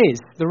what it is.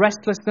 The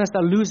restlessness,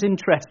 I lose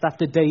interest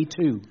after day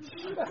 2.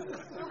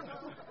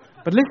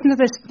 But listen to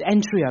this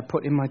entry I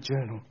put in my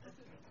journal.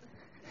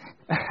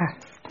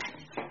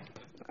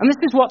 And this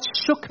is what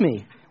shook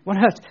me when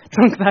I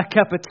drank that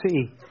cup of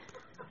tea.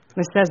 And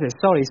it says this.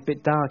 Sorry, it's a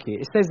bit dark here.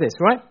 It says this,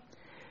 right?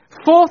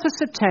 4th of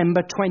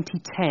September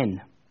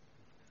 2010.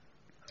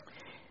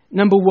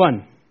 Number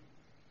 1.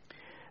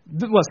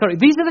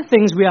 These are the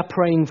things we are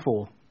praying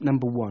for.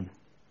 Number 1.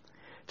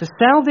 To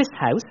sell this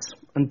house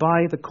and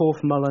buy the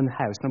Corfe-Mullen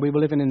house. Now, we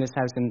were living in this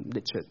house in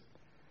Litchfield.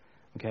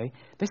 Okay?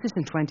 This is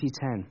in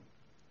 2010.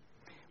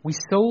 We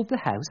sold the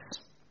house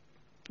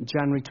in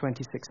January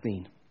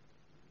 2016.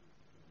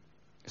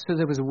 So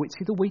there was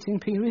the waiting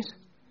period?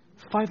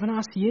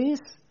 5.5 years?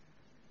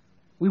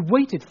 We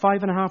waited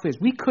 5.5 years.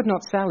 We could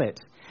not sell it.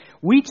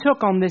 We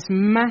took on this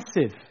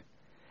massive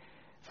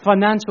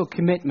financial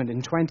commitment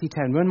in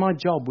 2010 when my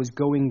job was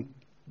going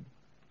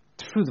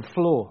through the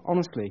floor,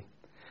 honestly.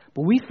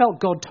 But we felt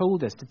God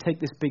told us to take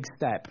this big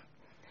step.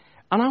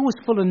 And I was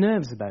full of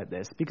nerves about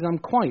this because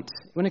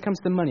when it comes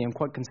to money, I'm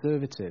quite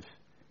conservative.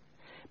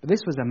 But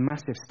this was a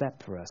massive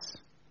step for us.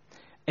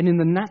 And in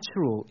the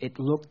natural, it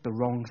looked the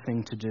wrong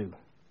thing to do.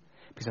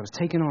 because I was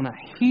taking on a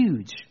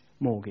huge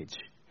mortgage.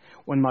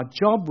 When my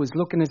job was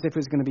looking as if it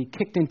was going to be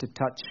kicked into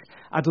touch,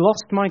 I'd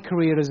lost my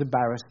career as a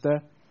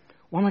barrister.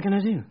 What am I going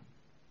to do?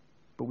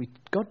 But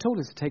God told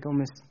us to take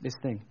on this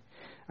thing.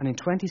 And in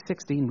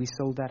 2016, we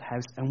sold that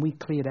house and we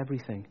cleared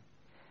everything.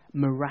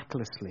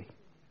 Miraculously.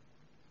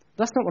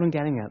 That's not what I'm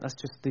getting at. That's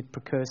just the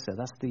precursor.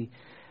 That's the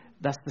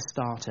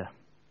starter.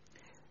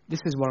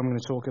 This is what I'm going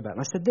to talk about.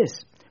 And I said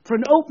this. For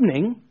an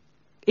opening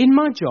in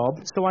my job,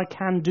 so I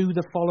can do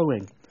the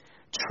following.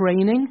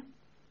 Training,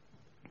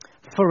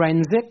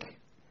 forensic,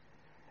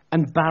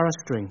 and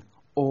barristering.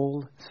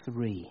 All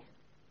three.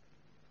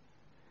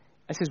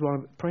 This is what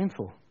I'm praying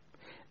for.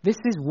 This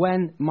is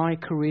when my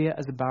career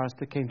as a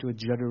barrister came to a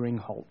juddering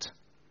halt.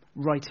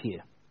 Right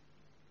here.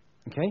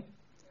 Okay?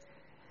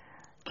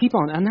 Keep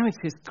on. And now it's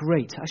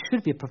great. I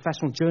should be a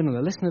professional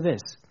journaler. Listen to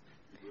this.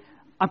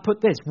 I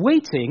put this.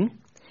 Waiting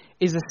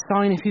is a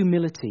sign of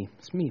humility.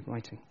 It's me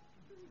writing.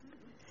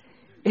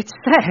 It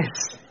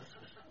says,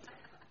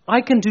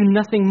 I can do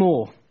nothing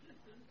more.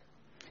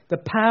 The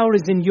power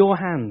is in your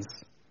hands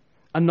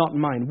and not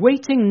mine.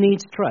 Waiting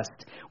needs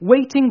trust.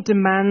 Waiting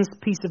demands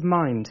peace of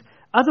mind.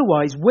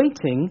 Otherwise,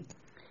 waiting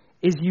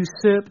is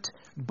usurped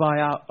by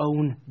our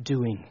own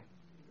doing.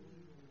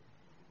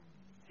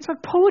 It's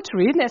like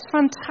poetry, isn't it? It's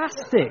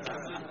fantastic.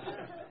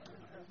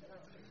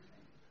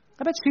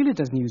 I bet Sheila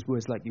doesn't use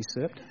words like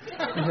usurped.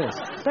 I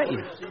bet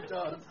you.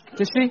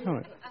 Does she? All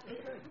right.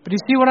 But you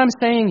see what I'm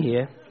saying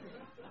here?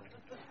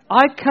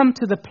 I come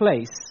to the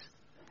place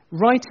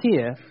right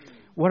here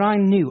where I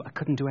knew I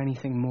couldn't do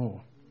anything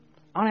more.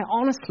 And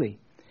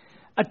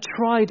I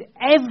tried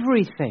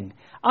everything.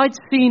 I'd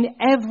seen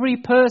every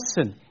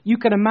person you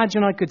can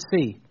imagine I could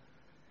see.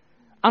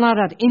 And I'd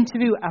had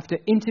interview after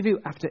interview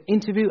after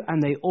interview,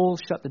 and they all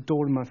shut the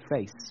door in my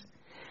face.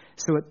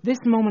 So at this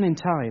moment in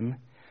time,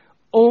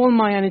 all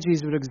my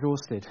energies were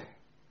exhausted.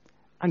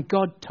 And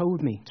God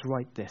told me to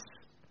write this.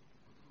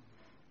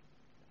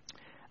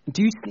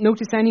 Do you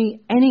notice any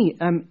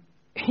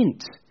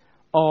hint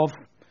of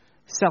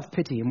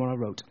self-pity in what I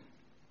wrote?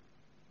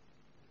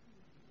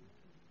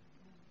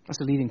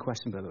 That's a leading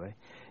question, by the way.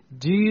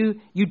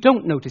 You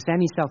don't notice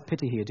any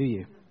self-pity here, do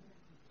you?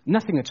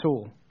 Nothing at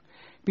all.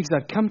 Because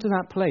I'd come to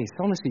that place,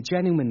 honestly,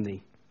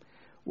 genuinely,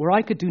 where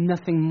I could do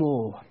nothing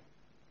more.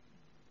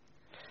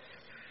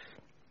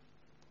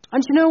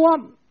 And you know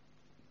what?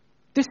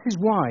 This is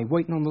why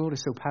waiting on the Lord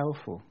is so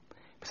powerful.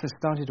 Because I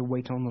started to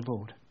wait on the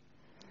Lord.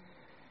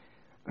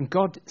 And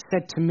God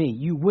said to me,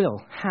 you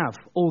will have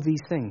all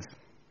these things.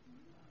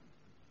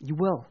 You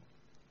will.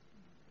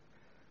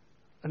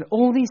 And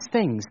all these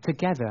things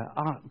together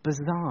are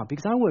bizarre.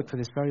 Because I work for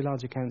this very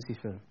large accountancy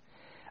firm.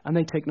 And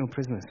they take no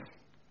prisoners.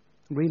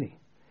 Really.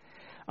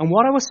 And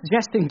what I was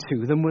suggesting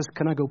to them was,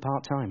 can I go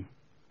part-time?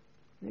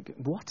 They go,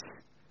 what?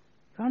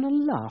 Kind of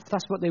laugh.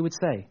 That's what they would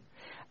say.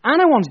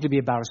 And I wanted to be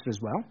a barrister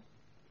as well.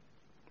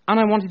 And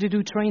I wanted to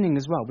do training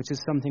as well, which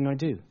is something I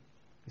do,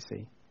 you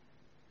see.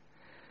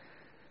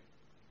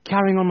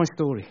 Carrying on my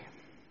story.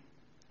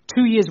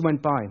 2 years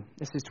went by.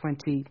 This is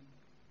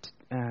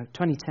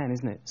 2010,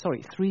 isn't it?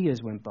 Sorry, 3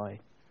 years went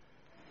by.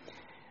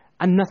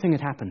 And nothing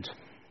had happened.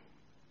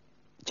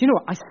 Do you know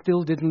what? I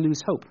still didn't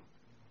lose hope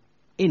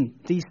in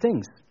these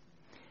things.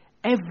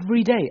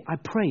 Every day I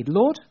prayed,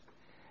 Lord,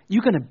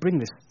 you're going to bring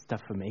this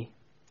stuff for me.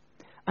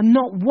 And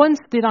not once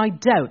did I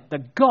doubt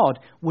that God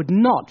would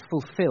not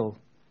fulfill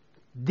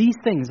these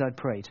things I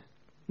prayed.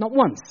 Not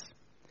once.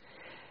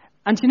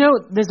 And you know,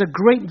 there's a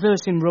great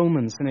verse in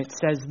Romans, and it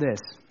says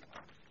this.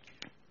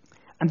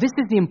 And this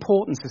is the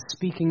importance of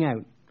speaking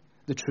out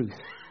the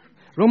truth.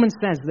 Romans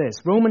says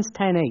this, Romans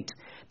 10:8.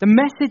 The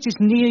message is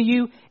near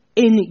you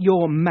in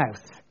your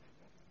mouth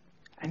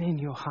and in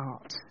your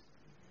heart.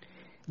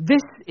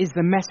 This is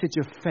the message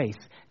of faith.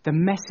 The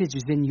message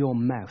is in your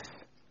mouth.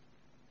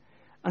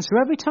 And so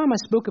every time I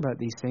spoke about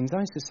these things, I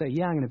used to say,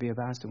 yeah, I'm going to be a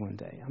barrister one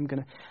day. I'm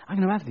going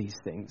to have these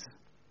things.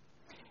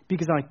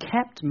 Because I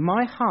kept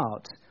my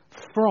heart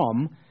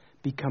from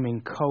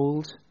becoming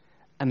cold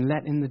and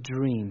letting the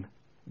dream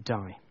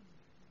die.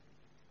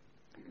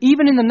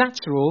 Even in the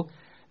natural,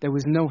 there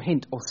was no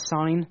hint or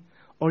sign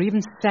or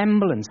even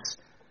semblance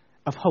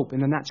of hope in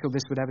the natural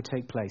this would ever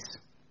take place.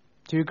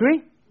 Do you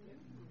agree?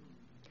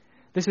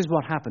 This is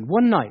what happened.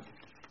 One night,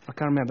 I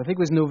can't remember, I think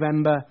it was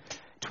November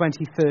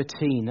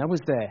 2013, I was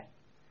there.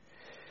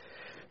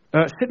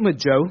 Sitting with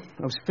Joe,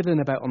 I was fiddling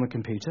about on the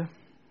computer,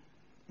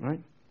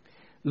 right?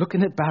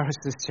 Looking at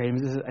barristers'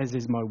 chambers, as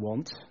is my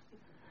wont.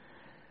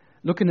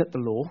 Looking at the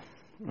law,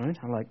 right?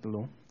 I like the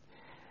law.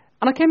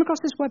 And I came across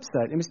this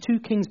website. It was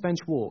 2 King's Bench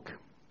Walk,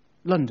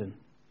 London.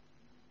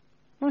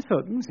 And I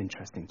thought, it was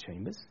interesting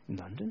chambers in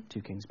London,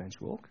 2 King's Bench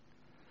Walk.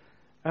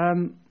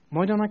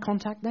 Why don't I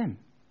contact them?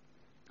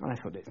 And I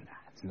thought, there's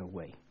no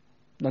way.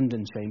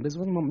 London chambers,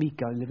 wasn't one meek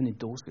guy living in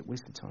Dorset,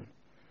 waste of time.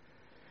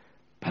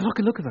 But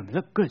look at them, they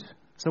look good.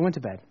 So I went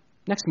to bed.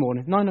 Next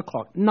morning, 9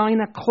 o'clock.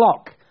 9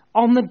 o'clock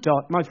on the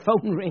dot, my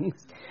phone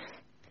rings.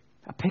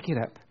 I pick it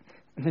up.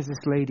 And there's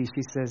this lady,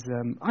 she says,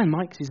 I'm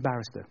Mike, she's a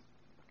barrister.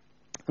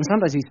 And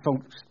sometimes these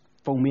folks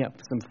phone me up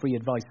for some free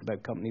advice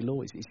about company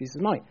law. She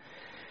says, Mike,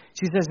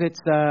 she says it's,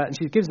 and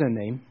she gives her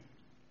name,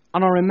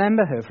 and I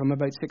remember her from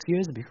about 6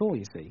 years before,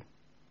 you see.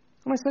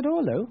 And I said,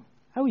 oh, hello,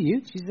 how are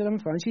you? She said, I'm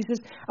fine. She says,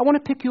 I want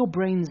to pick your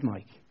brains,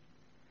 Mike.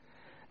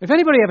 If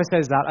anybody ever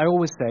says that, I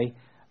always say,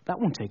 that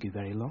won't take you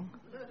very long.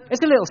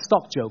 It's a little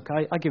stock joke.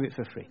 I give it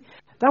for free.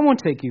 That won't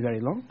take you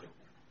very long.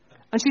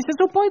 And she says,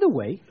 oh, by the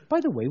way,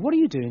 what are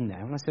you doing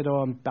now? And I said,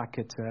 oh, I'm back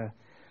at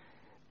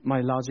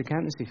my large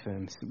accountancy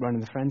firm, running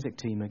the forensic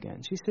team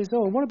again. She says,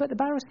 oh, what about the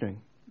barristering?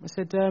 I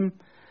said,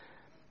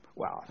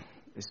 well,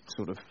 it's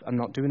sort of, I'm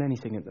not doing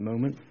anything at the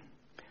moment.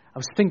 I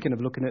was thinking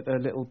of looking at the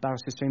little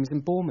barrister's chambers in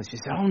Bournemouth. She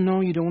said, oh,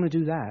 no, you don't want to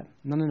do that.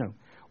 No.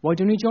 Why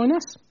don't you join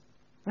us?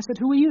 I said,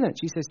 who are you then?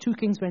 She says, 2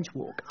 King's Bench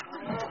Walk.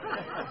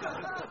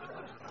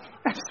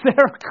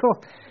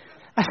 Hysterical.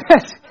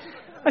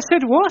 I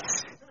said, what?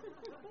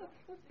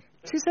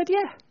 She said,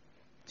 yeah.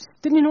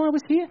 Didn't you know I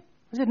was here?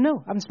 I said, no,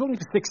 I haven't spoken to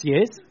you for 6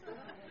 years.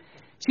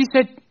 She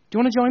said, do you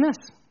want to join us?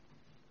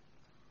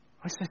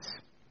 I said,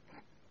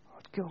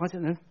 I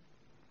don't know.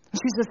 And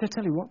she says, I'll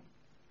tell you what,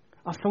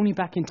 I'll phone you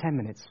back in 10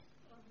 minutes.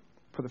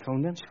 Put the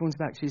phone down, she phones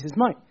back. She says,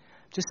 Mike,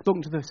 just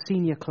spoken to the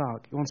senior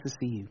clerk. He wants to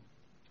see you.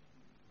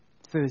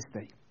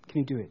 Thursday. Can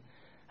you do it?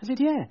 I said,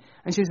 yeah.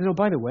 And she said, oh,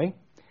 by the way,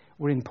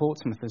 we're in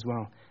Portsmouth as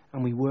well,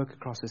 and we work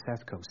across the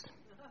south coast.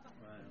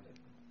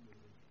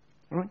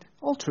 All right?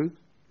 All true.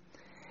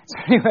 So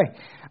anyway,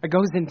 I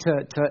goes into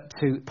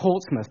to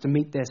Portsmouth to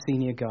meet their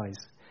senior guys.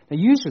 Now,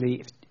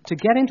 usually, to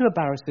get into a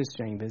barrister's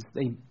chambers,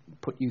 they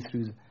put you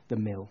through the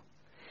mill.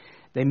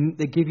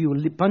 They give you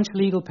a bunch of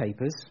legal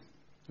papers,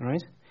 all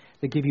right?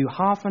 They give you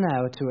half an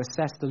hour to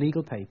assess the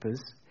legal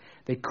papers.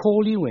 They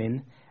call you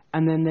in,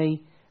 and then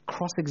they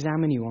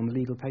cross-examine you on the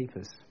legal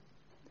papers.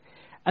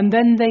 And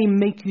then they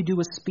make you do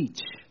a speech.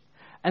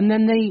 And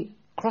then they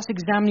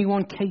cross-examine you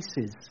on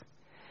cases.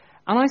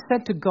 And I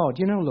said to God,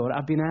 you know, Lord,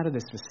 I've been out of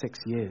this for 6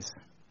 years.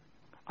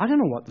 I don't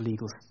know what the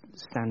legal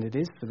standard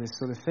is for this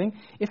sort of thing.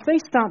 If they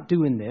start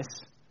doing this,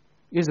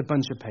 here's a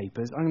bunch of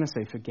papers, I'm going to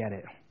say, forget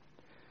it.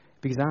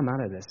 Because I'm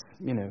out of this,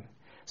 you know.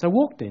 So I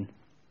walked in,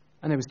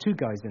 and there was 2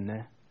 guys in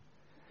there.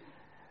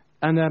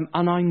 And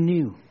I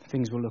knew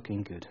things were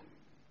looking good.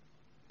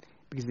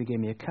 Because they gave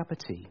me a cup of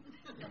tea.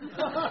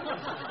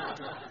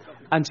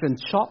 And some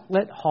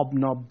chocolate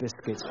hobnob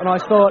biscuits. And I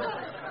thought,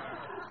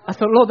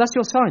 Lord, that's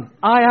your sign.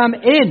 I am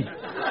in.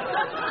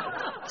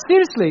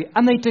 Seriously.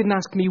 And they didn't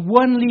ask me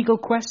one legal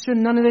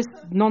question. None of this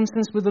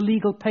nonsense with the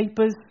legal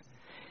papers.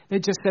 They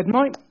just said,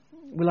 Mike,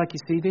 we like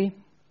your CV.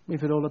 We've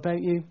heard all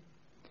about you.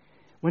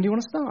 When do you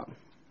want to start?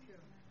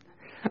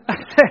 I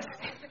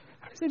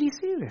said, are you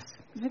serious?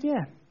 He said,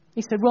 yeah.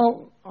 He said,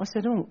 well, I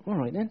said, oh, all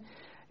right then.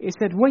 He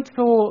said, wait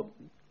for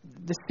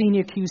the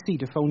senior QC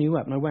to phone you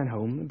up. And I went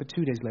home, but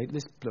 2 days later,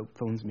 this bloke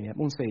phones me up. I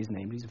won't say his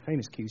name, but he's a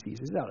famous QC. He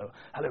says,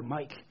 hello,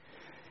 Mike.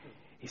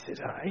 He said,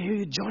 are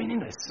you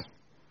joining us?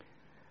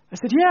 I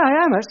said, yeah,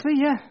 I am,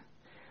 actually, yeah.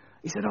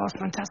 He said, oh, it's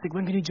fantastic.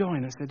 When can you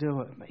join? I said,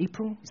 oh,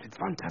 April. He said,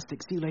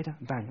 fantastic. See you later.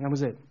 Bang, that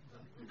was it.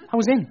 I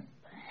was in.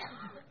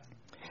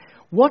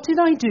 What did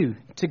I do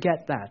to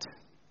get that?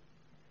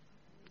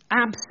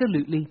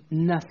 Absolutely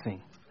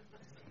nothing.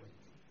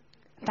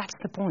 That's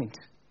the point.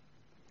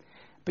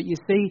 But you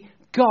see,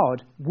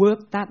 God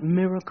worked that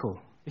miracle.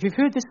 If you've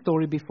heard this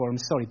story before, I'm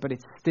sorry, but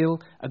it's still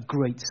a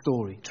great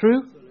story.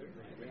 True?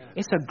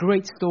 It's a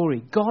great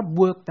story. God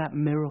worked that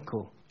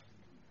miracle.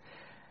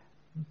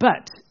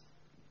 But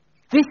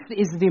this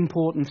is the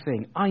important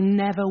thing. I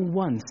never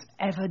once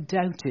ever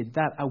doubted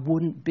that I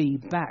wouldn't be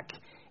back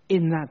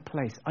in that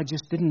place. I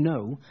just didn't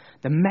know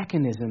the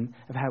mechanism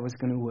of how it was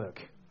going to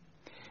work.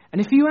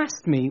 And if you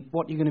asked me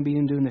what you're going to be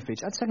doing in the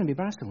future, I'd say I'm going to be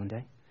a barrister one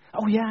day.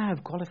 Oh yeah,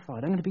 I've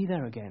qualified. I'm going to be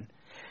there again.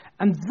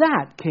 And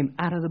that came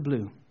out of the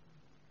blue.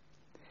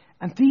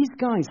 And these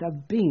guys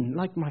have been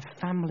like my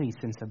family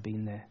since I've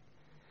been there.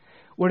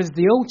 Whereas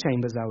the old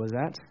chambers I was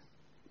at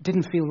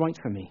didn't feel right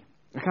for me.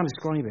 I can't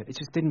describe it. It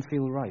just didn't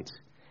feel right.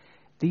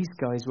 These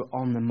guys were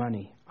on the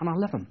money. And I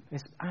love them.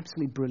 It's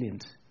absolutely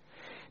brilliant.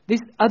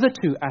 These other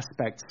 2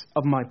 aspects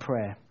of my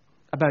prayer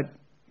about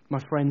my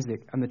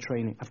forensic and the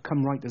training have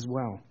come right as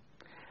well.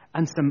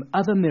 And some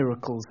other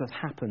miracles have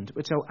happened,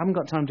 which I haven't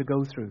got time to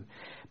go through.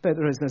 But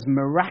there is as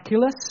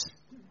miraculous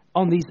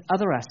on these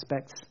other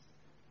aspects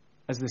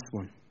as this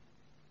one.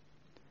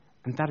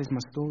 And that is my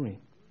story.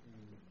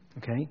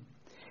 Okay?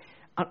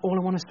 And all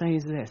I want to say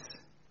is this.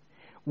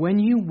 When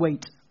you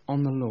wait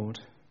on the Lord,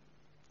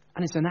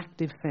 and it's an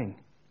active thing,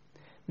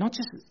 not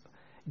just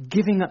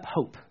giving up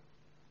hope,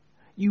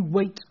 you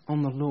wait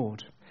on the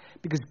Lord.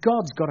 Because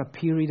God's got a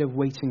period of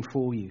waiting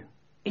for you.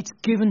 It's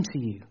given to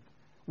you.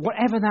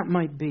 Whatever that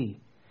might be.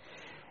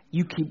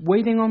 You keep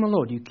waiting on the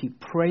Lord. You keep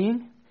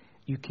praying.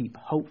 You keep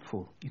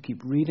hopeful. You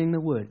keep reading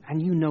the Word.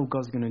 And you know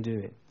God's going to do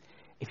it.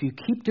 If you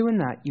keep doing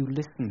that, you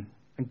listen.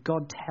 And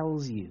God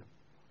tells you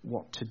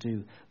what to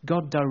do.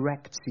 God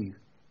directs you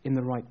in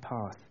the right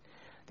path.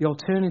 The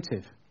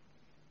alternative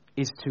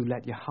is to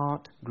let your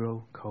heart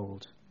grow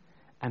cold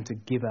and to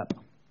give up.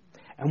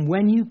 And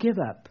when you give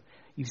up,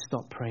 you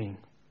stop praying.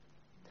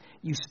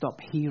 You stop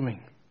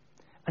hearing.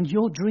 And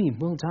your dream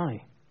will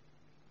die.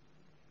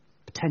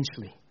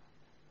 Potentially.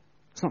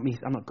 It's not me,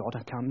 I'm not God,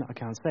 I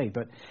can't say,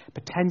 but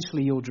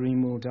potentially your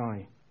dream will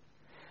die.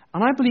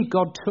 And I believe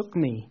God took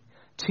me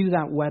to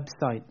that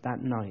website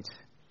that night.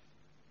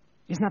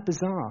 Isn't that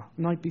bizarre?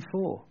 Night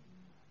before.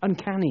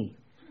 Uncanny.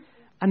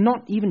 And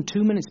not even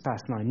 2 minutes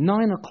past 9.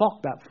 9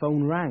 o'clock that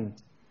phone rang.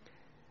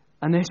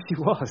 And there she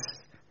was.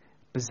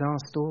 Bizarre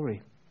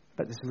story.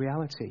 But this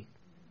reality.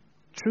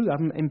 True, I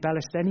haven't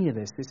embellished any of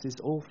this. This is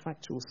all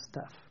factual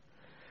stuff.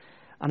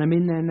 And I'm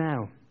in there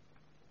now.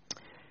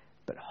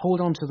 But hold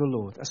on to the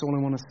Lord. That's all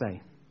I want to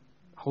say.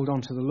 Hold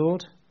on to the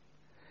Lord.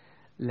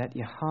 Let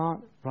your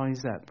heart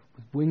rise up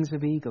with wings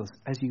of eagles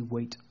as you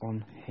wait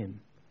on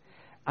him.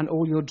 And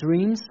all your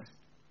dreams,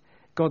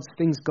 God's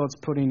things God's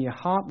put in your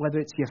heart, whether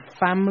it's your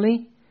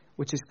family,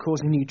 which is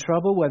causing you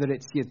trouble, whether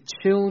it's your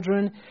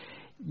children,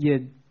 your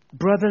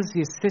brothers,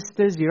 your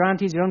sisters, your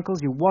aunties, your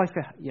uncles, your wife,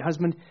 your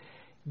husband,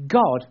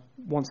 God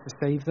wants to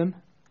save them.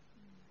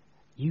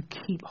 You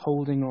keep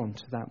holding on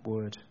to that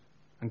word,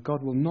 and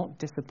God will not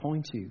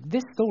disappoint you.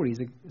 This story is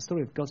a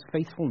story of God's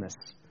faithfulness.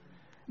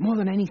 More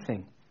than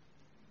anything,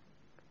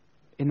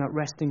 in that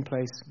resting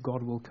place,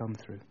 God will come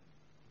through.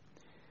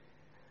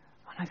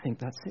 And I think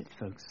that's it,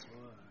 folks.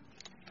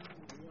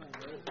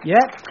 Yeah.